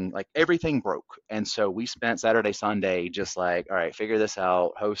breaking, like everything broke. And so we spent Saturday, Sunday just like, all right, figure this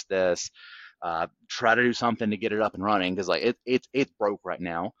out, host this, try to do something to get it up and running because like it's broke right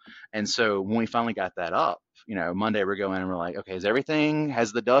now. And so when we finally got that up, Monday we're going and we're like, okay,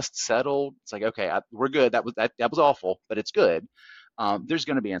 has the dust settled? It's like, okay, we're good. That was awful, but it's good. There's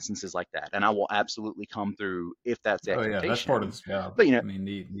going to be instances like that, and I will absolutely come through if that's the oh yeah. That's part of expectation. this job. But I mean,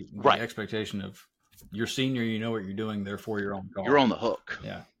 the right, expectation of you're senior, you know what you're doing, therefore you're on you're call. on the hook,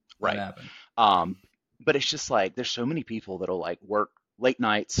 Yeah, that right? happened. Um, but it's just like there's so many people that'll like work late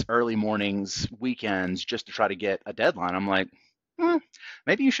nights, early mornings, weekends just to try to get a deadline. I'm like, hmm,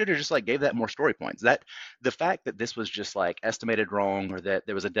 maybe you should have just like gave that more story points. That the fact that this was just like estimated wrong or that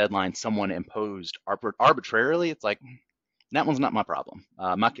there was a deadline someone imposed arbitrarily, it's like that one's not my problem.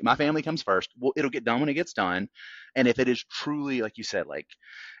 My family comes first. Well, it'll get done when it gets done. And if it is truly, like you said, like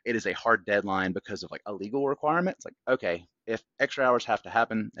it is a hard deadline because of like a legal requirement, it's like, okay, if extra hours have to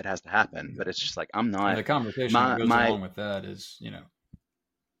happen, it has to happen. But it's just like, I'm And not, the conversation that goes my, along with that is,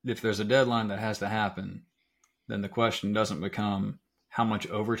 if there's a deadline that has to happen, then the question doesn't become how much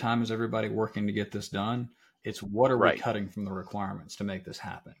overtime is everybody working to get this done. It's what are we right. cutting from the requirements to make this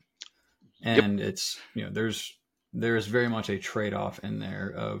happen? Yep. And it's, there's very much a trade-off in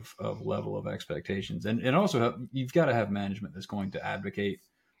there of level of expectations. And also you've got to have management that's going to advocate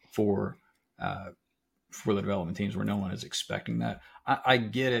for, for the development teams where no one is expecting that. I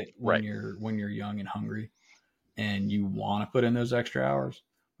get it Right. when you're young and hungry and you want to put in those extra hours.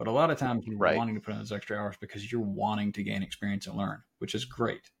 But a lot of times you're Right. wanting to put in those extra hours because you're wanting to gain experience and learn, which is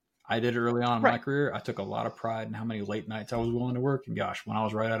great. I did it early on in my Right. career. I took a lot of pride in how many late nights I was willing to work. And gosh, when I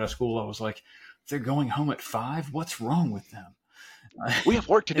was right out of school, I was like, they're going home at 5. What's wrong with them? We have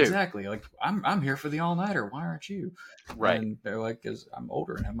work to do. Exactly. Like I'm here for the all nighter. Why aren't you? Right. And they're like, because I'm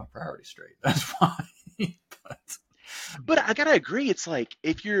older and have my priorities straight. That's why. But But I gotta agree, it's like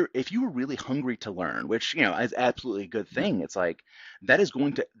if you were really hungry to learn, which is absolutely a good yeah, thing. It's like that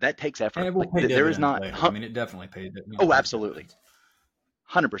takes and effort. it will Like pay there is dividends not, later. I mean, it definitely oh, pays absolutely. dividends.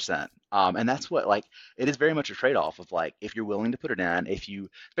 100%. And that's what, like, it is very much a trade-off of like if you're willing to put it in,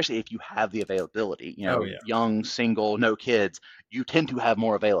 especially if you have the availability, Oh yeah. young, single, no kids, you tend to have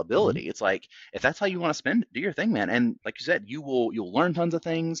more Mhm. availability. It's like if that's how you want to spend it, do your thing, man. And like you said, you'll learn tons of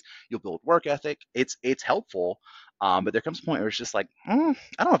things, you'll build work ethic. It's helpful. But there comes a point where it's just like, I don't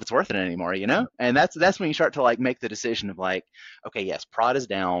know if it's worth it anymore, And that's when you start to like make the decision of like, okay, yes, prod is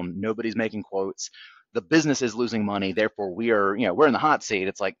down, nobody's making quotes, the business is losing money, therefore we're in the hot seat.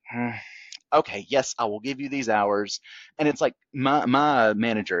 It's like, okay, yes, I will give you these hours. And it's like my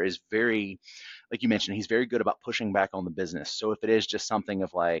manager is very, like you mentioned, he's very good about pushing back on the business. So if it is just something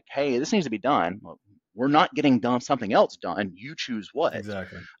of like, hey, this needs to be done, well, we're not getting done something else done. You choose what.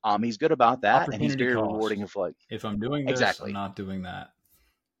 Exactly. He's good about that, and he's Opportunity very rewarding cost. of like, If I'm doing this, I'm exactly. not doing that.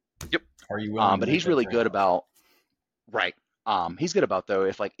 Yep. Are you willing to But make he's that really good trade-off? about, right. He's good about though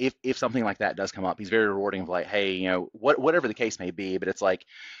if something like that does come up, he's very rewarding of like, hey, whatever the case may be, but it's like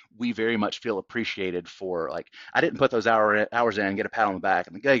we very much feel appreciated for like I didn't put those hours in, get a pat on the back,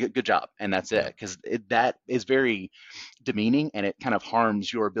 and like, hey, good job, and that's it, Yeah. because that is very demeaning, and it kind of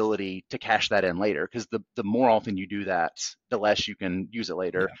harms your ability to cash that in later, because the more often you do that, the less you can use it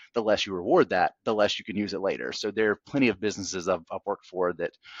later, Yeah. the less you reward that, the less you can use it later. So there are plenty of businesses I've worked for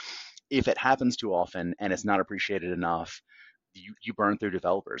that if it happens too often and it's not appreciated enough, you burn through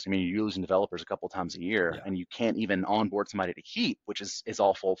developers. I mean, you're losing developers a couple of times a year, Yeah. and you can't even onboard somebody to keep, which is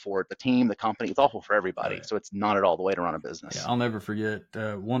awful for the team, the company. It's awful for Oh everybody. yeah. So it's not at all the way to run a Yeah. business. I'll never forget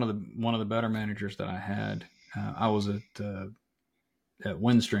one of the better managers that I had. I was at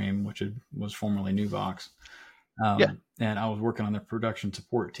Windstream, which was formerly Nuvox, Yeah, and I was working on the production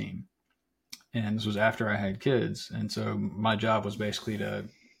support team. And this was after I had kids, and so my job was basically to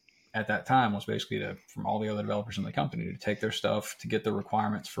at that time was basically to from all the other developers in the company to take their stuff to get the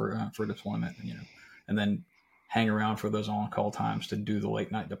requirements for deployment, and then hang around for those on call times to do the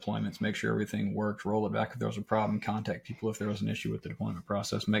late night deployments, make sure everything worked, roll it back if there was a problem, contact people if there was an issue with the deployment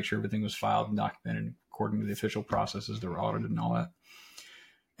process, make sure everything was filed and documented according to the official processes that were audited and all that.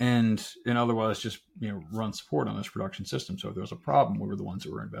 And otherwise just run support on this production system. So if there was a problem, we were the ones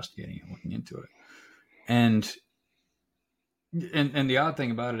that were investigating and looking into it. And the odd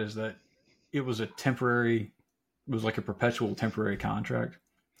thing about it is that it was like a perpetual temporary contract.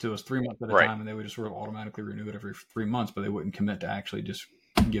 So it was 3 months at a right. time, and they would just sort of automatically renew it every 3 months, but they wouldn't commit to actually just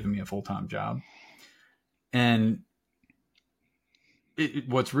giving me a full time job. And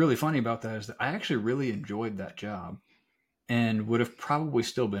what's really funny about that is that I actually really enjoyed that job and would have probably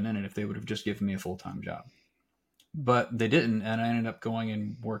still been in it if they would have just given me a full time job. But they didn't, and I ended up going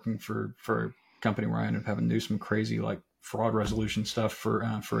and working for a company where I ended up having to do some crazy like fraud resolution stuff for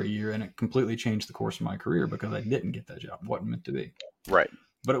a year, and it completely changed the course of my career because I didn't get that job. It wasn't meant to be. Right.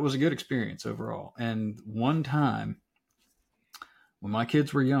 But it was a good experience overall. And one time when my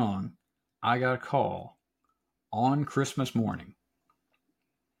kids were young, I got a call on Christmas morning.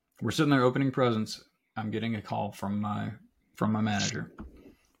 We're sitting there opening presents. I'm getting a call from my manager,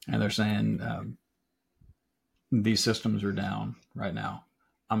 and they're saying these systems are down right now.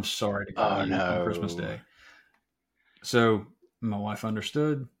 I'm sorry to call Oh you on Christmas no. Day. So my wife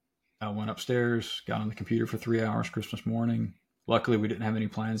understood. I went upstairs, got on the computer for 3 hours Christmas morning. Luckily, we didn't have any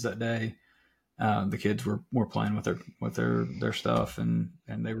plans that day. The kids were playing with their stuff, and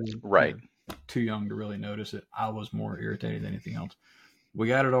they were Right. too young to really notice it. I was more irritated than anything else. We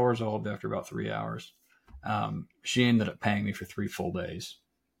got it all resolved after about 3 hours. She ended up paying me for 3 full days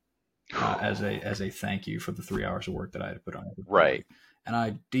as a thank you for the 3 hours of work that I had to put on Right. everybody, and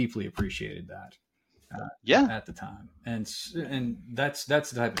I deeply appreciated that Yeah. at the time. And that's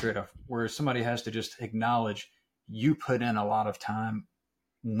the type of trade off where somebody has to just acknowledge you put in a lot of time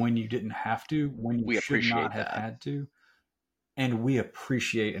when you didn't have to, when you We should not appreciate have that. had to, and we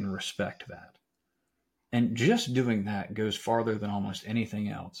appreciate and respect that. And just doing that goes farther than almost anything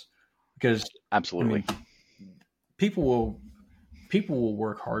else, because I Absolutely. mean, people will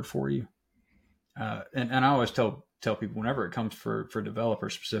work hard for you, and I always tell people whenever it comes for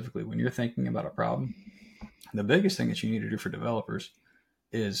developers specifically, when you're thinking about a problem, the biggest thing that you need to do for developers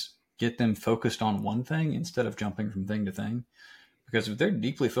is get them focused on one thing instead of jumping from thing to thing. Because if they're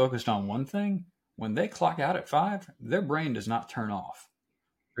deeply focused on one thing, when they clock out at 5, their brain does not turn off.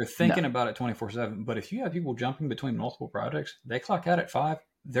 They're thinking No. about it 24/7. But if you have people jumping between multiple projects, they clock out at 5,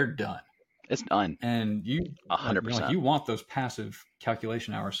 they're done. It's done. And you like, 100%. you want those passive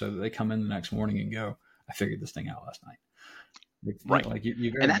calculation hours so that they come in the next morning and go, I figured this thing out last night. Right. Like you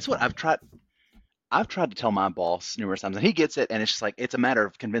And very that's much what want that. I've tried to tell my boss numerous times, and he gets it, and it's just like it's a matter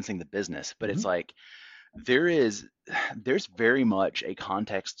of convincing the business. But it's Hmm. like there is there's very much a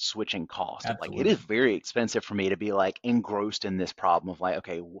context switching cost of like it is Absolutely. very expensive for me to be like engrossed in this problem of like,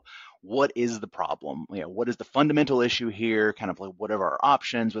 okay, what is the problem? What is the fundamental issue here? Kind of like what are our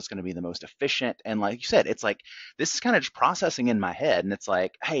options? What's going to be the most efficient? And like you said, it's like this is kind of just processing in my head, and it's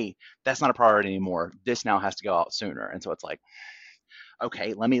like, hey, that's not a priority anymore. This now has to go out sooner. And so it's like,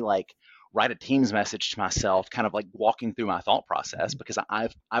 okay, let me like write a Teams message to myself, kind of like walking through my thought process Mhm. because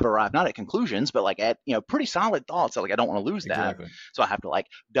I've arrived not at conclusions, but like at pretty solid thoughts. So like I don't want to lose that, Exactly. so I have to like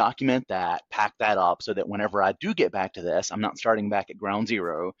document that, pack that up, so that whenever I do get back to this, I'm not starting back at ground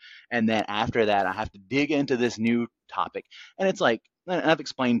zero. And then after that, I have to dig into this new topic, and it's like, and I've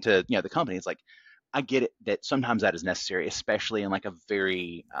explained to the company, it's like I get it that sometimes that is necessary, especially in like a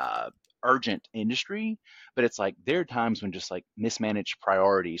very urgent industry. But it's like there are times when just like mismanaged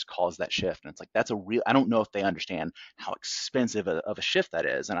priorities cause that shift, and it's like that's a real. I don't know if they understand how expensive of a shift that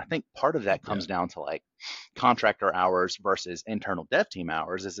is, and I think part of that Yeah. comes down to like contractor hours versus internal dev team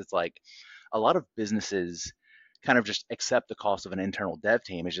hours. Is it's like a lot of businesses kind of just accept the cost of an internal dev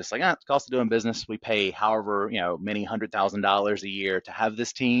team. It's just like, it's the cost of doing business. We pay however, many $100,000 a year to have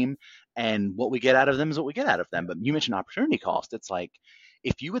this team, and what we get out of them is what we get out of them. But you mentioned opportunity cost. It's like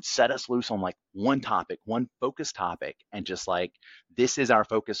if you would set us loose on like one topic, one focus topic, and just like this is our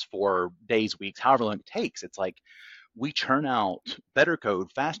focus for days, weeks, however long it takes. It's like we churn out better code,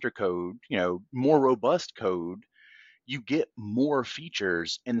 faster code, more robust code. You get more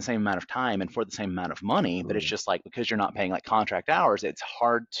features in the same amount of time and for the same amount of money, but it's Absolutely. just like because you're not paying like contract hours, it's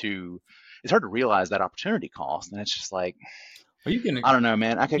hard to realize that opportunity cost. And it's just like, Well, I don't know,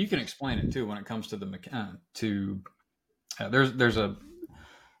 man. I could you can explain it too when it comes to the to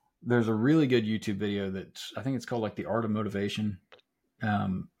there's a really good YouTube video that I think it's called like the art of motivation.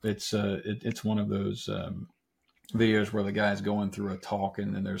 It's one of those videos where the guy's going through a talk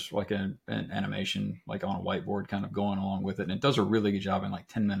and then there's like an animation like on a whiteboard kind of going along with it, and it does a really good job in like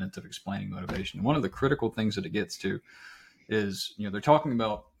 10 minutes of explaining motivation. And one of the critical things that it gets to is they're not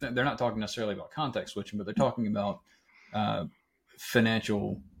talking necessarily about context switching, but they're talking about uh,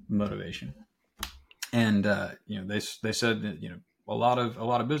 financial motivation. And they said that a lot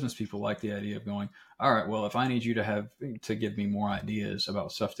of business people like the idea of going, all right, well, if I need you to give me more ideas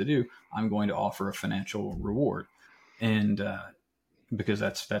about stuff to do, I'm going to offer a financial reward. And because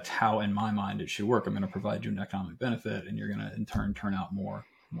that's how in my mind it should work. I'm going to provide you an economic benefit, and you're going to in turn turn out more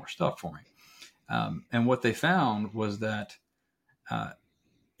stuff for me. And what they found was that uh,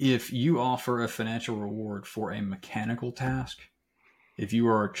 if you offer a financial reward for a mechanical task, if you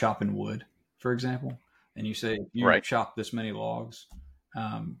are chopping wood, for example, and you say if you right. chop this many logs,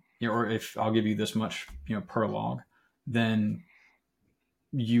 or if I'll give you this much, per log, then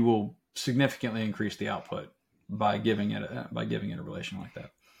you will significantly increase the output by giving it a relation like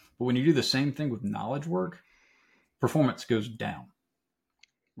that. But when you do the same thing with knowledge work, performance goes down.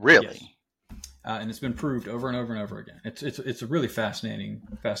 Yes, Really. and it's been proved over and over and over again. It's a really fascinating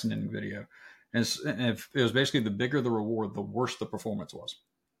video. And it was basically the bigger the reward, the worse the performance was.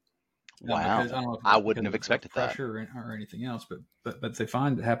 Because I Wow. don't know if I it's wouldn't because have of expected that. pressure or anything else, but they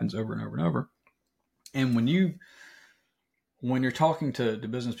find it happens over and over and over. And when you're talking to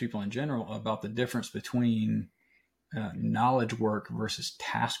business people in general about the difference between knowledge work versus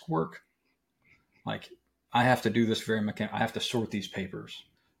task work, like I have to do this I have to sort these papers,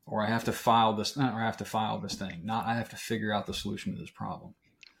 or I have to file this, or I have to file this thing. Not I have to figure out the solution to this problem.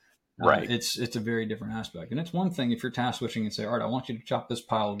 Right. It's a very different aspect, and it's one thing if you're task switching and say, all right, I want you to chop this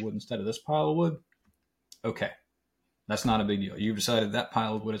pile of wood instead of this pile of wood. Okay, that's not a big deal. You've decided that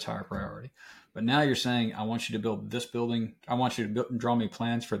pile of wood is higher priority. But now you're saying, I want you to build this building. I want you to draw me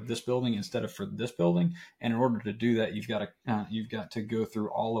plans for this building instead of for this building. And in order to do that, you've got to go through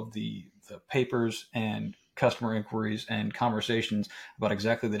all of the papers and customer inquiries and conversations about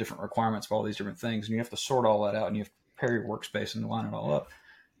exactly the different requirements for all these different things. And you have to sort all that out, and you have to prepare your workspace and line it all up.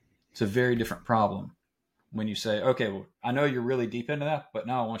 It's a very different problem when you say, okay, well, I know you're really deep into that, but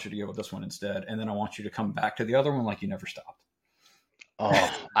now I want you to go with this one instead. And then I want you to come back to the other one like you never stopped.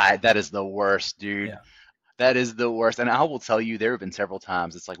 Oh, that is the worst, dude. Yeah. That is the worst. And I will tell you, there have been several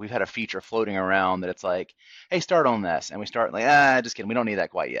times it's like we've had a feature floating around that it's like, hey, start on this. And we start like, just kidding. We don't need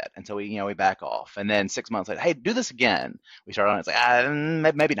that quite yet. And so we back off. And then 6 months later, hey, do this again. We start on it. It's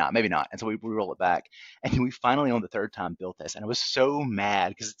like, maybe not, maybe not. And so we roll it back. And then we finally on the third time built this. And I was so mad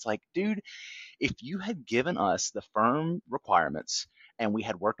because it's like, dude, if you had given us the firm requirements and we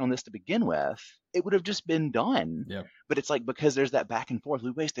had worked on this to begin with, it would have just been done. Yeah. But it's like, because there's that back and forth,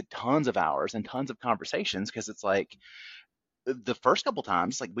 we wasted tons of hours and tons of conversations, because it's like, the first couple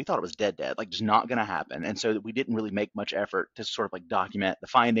times, like, we thought it was dead, like, just not going to happen. And so we didn't really make much effort to sort of like document the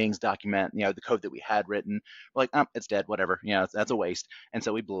findings, document, the code that we had written. We're like, it's dead, whatever, that's a waste. And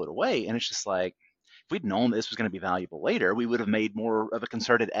so we blew it away. And it's just like, if we'd known this was going to be valuable later, we would have made more of a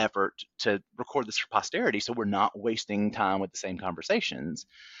concerted effort to record this for posterity, so we're not wasting time with the same conversations.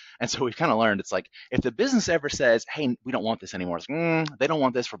 And so we've kind of learned, it's like, if the business ever says, hey, we don't want this anymore, it's like, they don't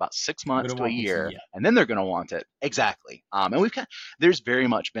want this for about 6 months to a year, and then they're going to want it. Exactly. And there's very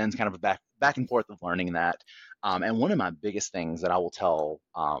much been kind of a back and forth of learning that. And one of my biggest things that I will tell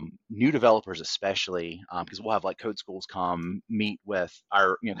new developers, especially, because we'll have like code schools come meet with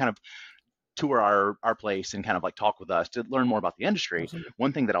our, kind of tour our place and kind of like talk with us to learn more about the industry. Absolutely.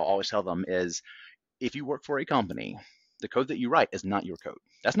 One thing that I'll always tell them is, if you work for a company, the code that you write is not your code.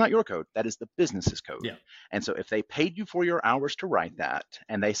 That's not your code. That is the business's code. Yeah. And so if they paid you for your hours to write that,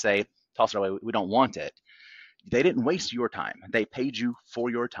 and they say, toss it away, we don't want it, they didn't waste your time. They paid you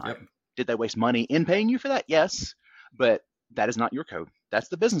for your time. Yep. Did they waste money in paying you for that? Yes. But that is not your code. That's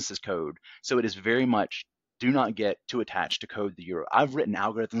the business's code. So it is very much, do not get too attached to code that I've written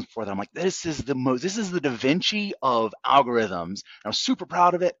algorithms before that I'm like, this is the Da Vinci of algorithms. And I'm super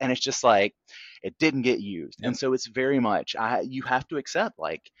proud of it. And it's just like, it didn't get used. Yep. And so it's very much, you have to accept,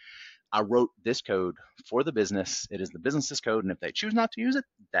 like, I wrote this code for the business. It is the business's code. And if they choose not to use it,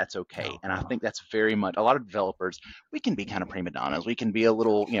 that's okay. And I think that's very much, a lot of developers, we can be kind of prima donnas. We can be a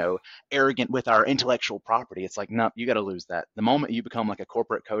little, arrogant with our intellectual property. It's like, no, you got to lose that. The moment you become like a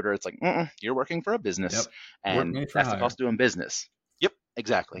corporate coder, it's like, you're working for a business. Yep. And that's the cost of doing business. Yep,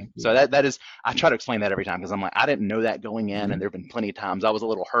 exactly. So that is, I try to explain that every time, because I'm like, I didn't know that going in. And there have been plenty of times I was a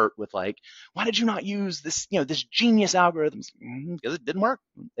little hurt with like, why did you not use this, this genius algorithm? Because it didn't work.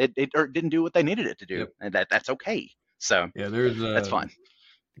 It didn't do what they needed it to do. Yep. And that's okay. So yeah, that's fun.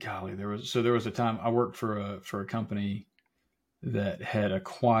 Golly, there was a time I worked for a company that had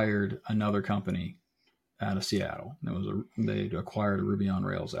acquired another company out of Seattle. They'd acquired a Ruby on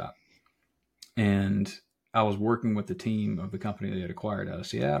Rails app. And I was working with the team of the company they had acquired out of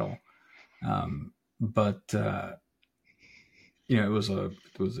Seattle. But it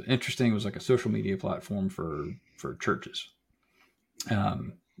was interesting. It was like a social media platform for churches.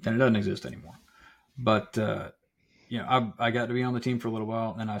 And it doesn't exist anymore. But, I got to be on the team for a little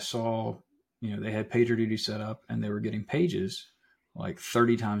while, and I saw, they had PagerDuty set up, and they were getting pages like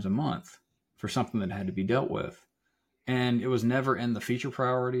 30 times a month for something that had to be dealt with. And it was never in the feature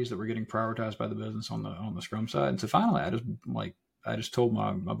priorities that were getting prioritized by the business on the Scrum side. And so finally, I just told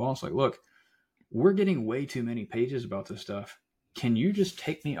my boss, like, look, we're getting way too many pages about this stuff. Can you just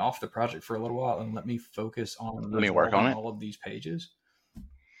take me off the project for a little while and let me focus on work on all of these pages?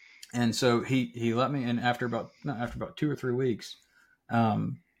 And so he let me. And after about 2 or 3 weeks,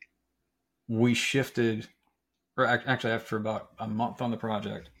 we shifted, or actually after about a month on the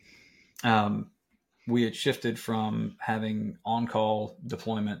project, we had shifted from having on-call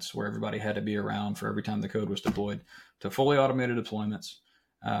deployments where everybody had to be around for every time the code was deployed to fully automated deployments.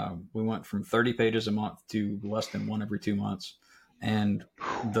 We went from 30 pages a month to less than one every 2 months. And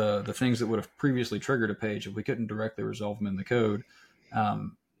the things that would have previously triggered a page, if we couldn't directly resolve them in the code,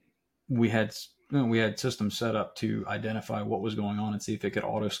 we had systems set up to identify what was going on and see if it could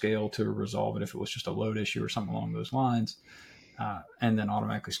auto scale to resolve it if it was just a load issue or something along those lines. And then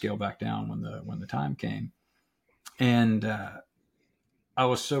automatically scale back down when the time came. And I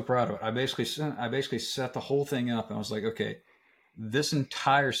was so proud of it. I basically set the whole thing up, and I was like, okay, this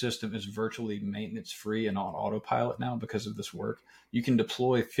entire system is virtually maintenance free and on autopilot now because of this work. You can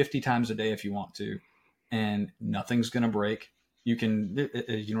deploy 50 times a day if you want to, and nothing's going to break. You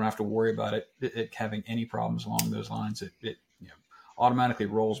don't have to worry about it having any problems along those lines. It automatically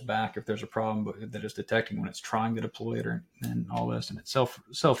rolls back if there's a problem that it's detecting when it's trying to deploy it and all this, and it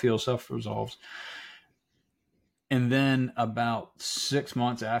self-heals, self-resolves. And then about 6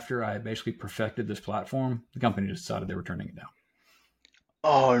 months after I basically perfected this platform, the company just decided they were turning it down.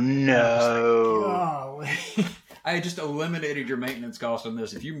 Oh no. I had just eliminated your maintenance cost on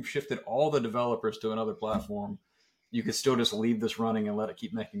this. If you shifted all the developers to another platform, you could still just leave this running and let it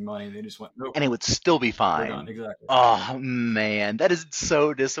keep making money. They just went, nope. And it would still be fine. Exactly. Oh, man. That is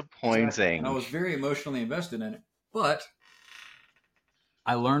so disappointing. Exactly. And I was very emotionally invested in it. But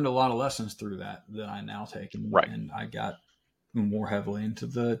I learned a lot of lessons through that I now take. And I got more heavily into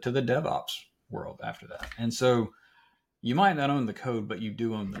the DevOps world after that. And so you might not own the code, but you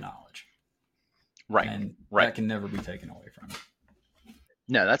do own the knowledge. Right. And that can never be taken away from you.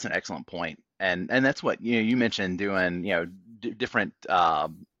 No, that's an excellent point. And that's what you mentioned, doing different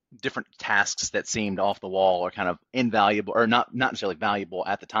tasks that seemed off the wall or kind of invaluable or not necessarily valuable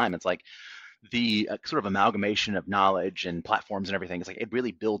at the time. It's like the sort of amalgamation of knowledge and platforms and everything. It's like it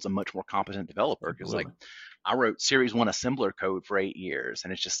really builds a much more competent developer because like Absolutely. I wrote Series 1 assembler code for 8 years,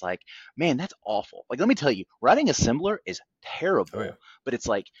 and it's just like, man, that's awful. Like, let me tell you, writing assembler is Oh yeah. terrible. But it's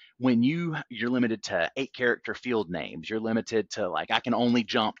like when you're limited to 8 character field names, you're limited to like I can only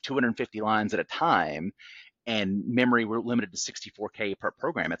jump 250 lines at a time, and memory we're limited to 64K per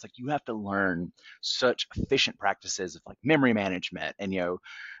program. It's like you have to learn such efficient practices of like memory management and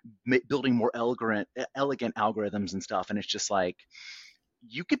building more elegant algorithms and stuff. And it's just like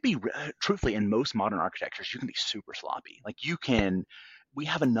you could be truthfully in most modern architectures you can be super sloppy. Like we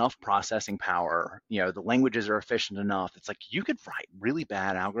have enough processing power, the languages are efficient enough. It's like you could write really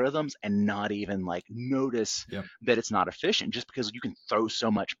bad algorithms and not even like notice Yep. that it's not efficient just because you can throw so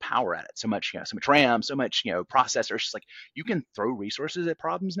much power at it, so much RAM, so much processors. Just like you can throw resources at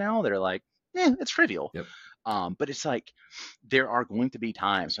problems now that are like it's trivial. Yep. But it's like there are going to be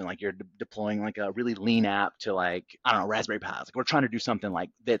times when like you're deploying like a really lean app to like I don't know Raspberry Pis. Like we're trying to do something like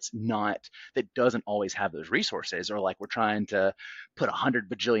that doesn't always have those resources, or like we're trying to put 100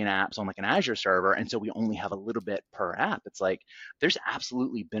 bajillion apps on like an Azure server, and so we only have a little bit per app. It's like there's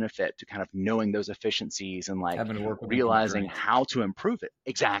absolutely benefit to kind of knowing those efficiencies and like Having to work within realizing constraints. how to improve it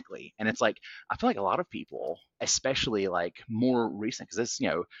exactly. And it's like I feel like a lot of people, especially like more recent, because this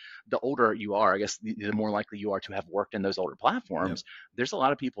the older you are, I guess the more likely you are to have worked in those older Yep. platforms. There's a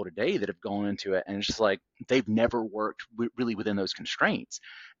lot of people today that have gone into it and it's just like they've never worked really within those constraints.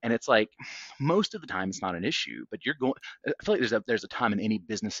 And it's like most of the time it's not an issue, but I feel like there's a time in any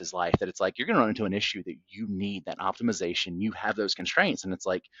business's life that it's like you're going to run into an issue that you need that optimization. You have those constraints, and it's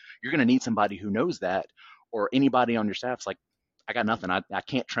like you're going to need somebody who knows that, or anybody on your staff's like, I got nothing. I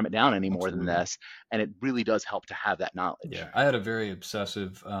can't trim it down any more than Absolutely. this. And it really does help to have that knowledge. Yeah. I had a very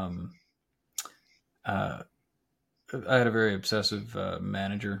obsessive uh,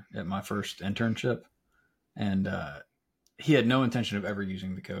 manager at my first internship, and he had no intention of ever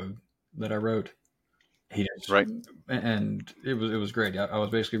using the code that I wrote. He just, Right. and it was great. I was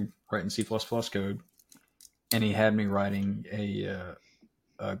basically writing C++ code, and he had me writing a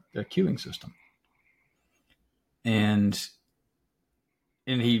queuing system, and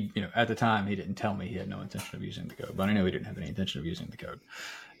he, at the time he didn't tell me he had no intention of using the code, but I know he didn't have any intention of using the code.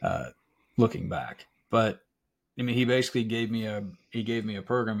 Looking back, but I mean, he basically gave me a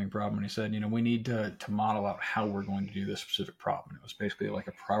programming problem, and he said, we need to model out how we're going to do this specific problem. It was basically like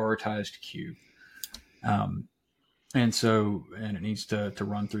a prioritized queue, and it needs to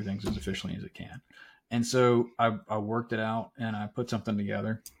run through things as efficiently as it can. And so I worked it out, and I put something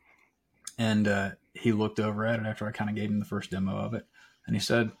together, and he looked over at it after I kind of gave him the first demo of it, and he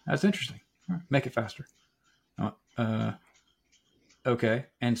said, "That's interesting. All right, make it faster." Okay.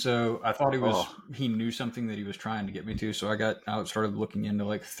 And so I thought Oh, he knew something that he was trying to get me to. So I started looking into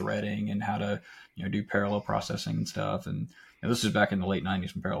like threading and how to, do parallel processing and stuff. And this is back in the late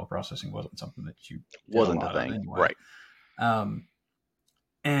 90s when parallel processing wasn't something that you did a wasn't a lot of thing. anyway. Right. Um,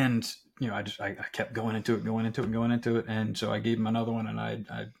 and, I kept going into it. And so I gave him another one, and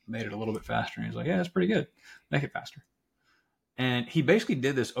I made it a little bit faster. And he was like, "Yeah, that's pretty good. Make it faster." And he basically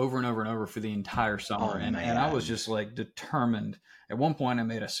did this over and over and over for the entire summer. Oh And I was man. just like determined. At one point, I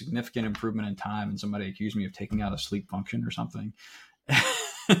made a significant improvement in time, and somebody accused me of taking out a sleep function or something.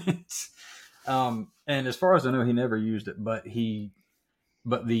 And as far as I know, he never used it, but the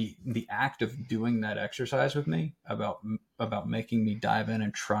act of doing that exercise with me about making me dive in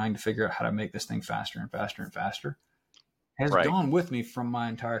and trying to figure out how to make this thing faster and faster and faster has Right. gone with me from my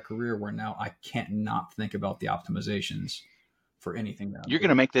entire career, where now I can't not think about the optimizations for anything that I'm You're going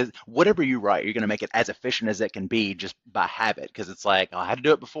to doing. make this, whatever you write, you're going to make it as efficient as it can be just by habit. Because it's like, oh, I had to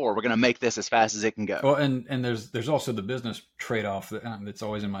do it before. We're going to make this as fast as it can go. Well, and there's also the business trade off that's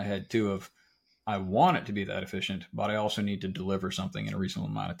always in my head too. Of I want it to be that efficient, but I also need to deliver something in a reasonable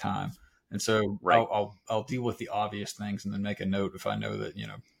amount of time. And so Right. I'll deal with the obvious things, and then make a note if I know that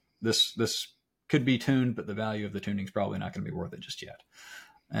this could be tuned, but the value of the tuning is probably not going to be worth it just yet.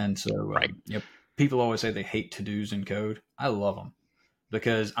 And so Right. people always say they hate to dos in code. I love them,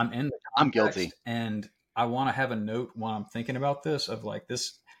 because I'm in the I'm guilty. context, and I want to have a note while I'm thinking about this of like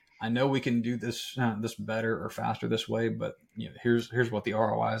this. I know we can do this better or faster this way, but here's what the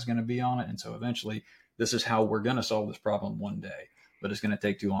ROI is going to be on it, and so eventually this is how we're going to solve this problem one day, but it's going to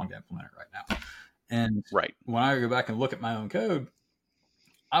take too long to implement it right now. And Right. when I go back and look at my own code,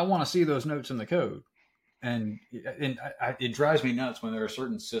 I want to see those notes in the code, and it drives me nuts when there are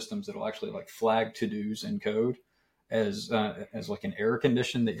certain systems that will actually like flag to dos in code as like an error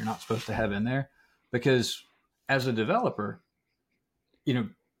condition that you're not supposed to have in there, because as a developer,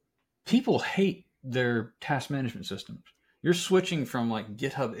 people hate their task management systems. You're switching from like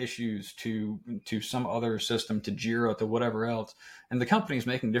GitHub issues to some other system, to Jira, to whatever else, and the company's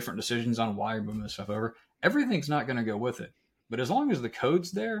making different decisions on why you're moving this stuff over. Everything's not going to go with it, but as long as the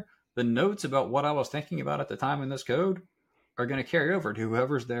code's there, the notes about what I was thinking about at the time in this code are going to carry over to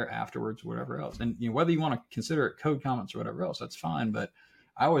whoever's there afterwards, whatever else. And whether you want to consider it code comments or whatever else, that's fine. But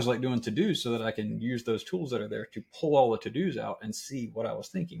I always like doing to-dos so that I can use those tools that are there to pull all the to-dos out and see what I was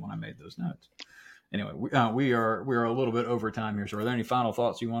thinking when I made those notes. Anyway, we are a little bit over time here. So are there any final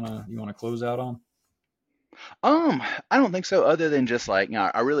thoughts you want to close out on? I don't think so, other than just like,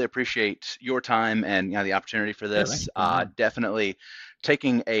 I really appreciate your time and the opportunity for Yeah, this. thank you. Definitely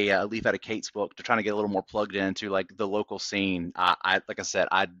taking a leaf out of Kate's book to trying to get a little more plugged into like the local scene. Like I said,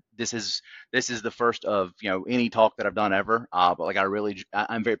 this is the first of any talk that I've done ever. But like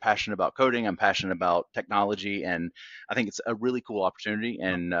I'm very passionate about coding. I'm passionate about technology, and I think it's a really cool opportunity.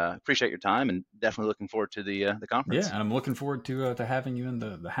 And appreciate your time, and definitely looking forward to the Yeah, conference. and I'm looking forward to having you in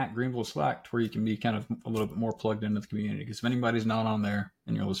the Hack Greenville Slack, where you can be kind of a little bit more plugged into the community. Because if anybody's not on there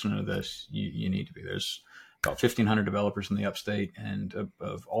and you're listening to this, you need to be. There's about 1,500 developers in the upstate, and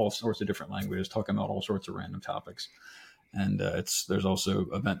of all sorts of different languages, talking about all sorts of random topics. And there's also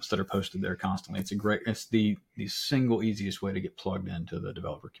events that are posted there constantly. It's the single easiest way to get plugged into the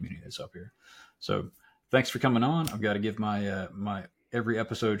developer community that's up here. So thanks for coming on. I've got to give my every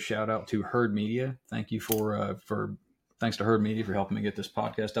episode shout out to Herd Media. Thank you thanks to Herd Media for helping me get this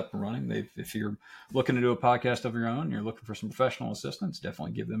podcast up and running. If you're looking to do a podcast of your own, you're looking for some professional assistance,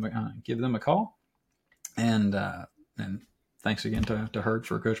 definitely give them a call. And thanks again to Herd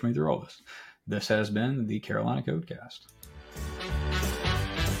for coaching me through all this. This has been the Carolina Codecast.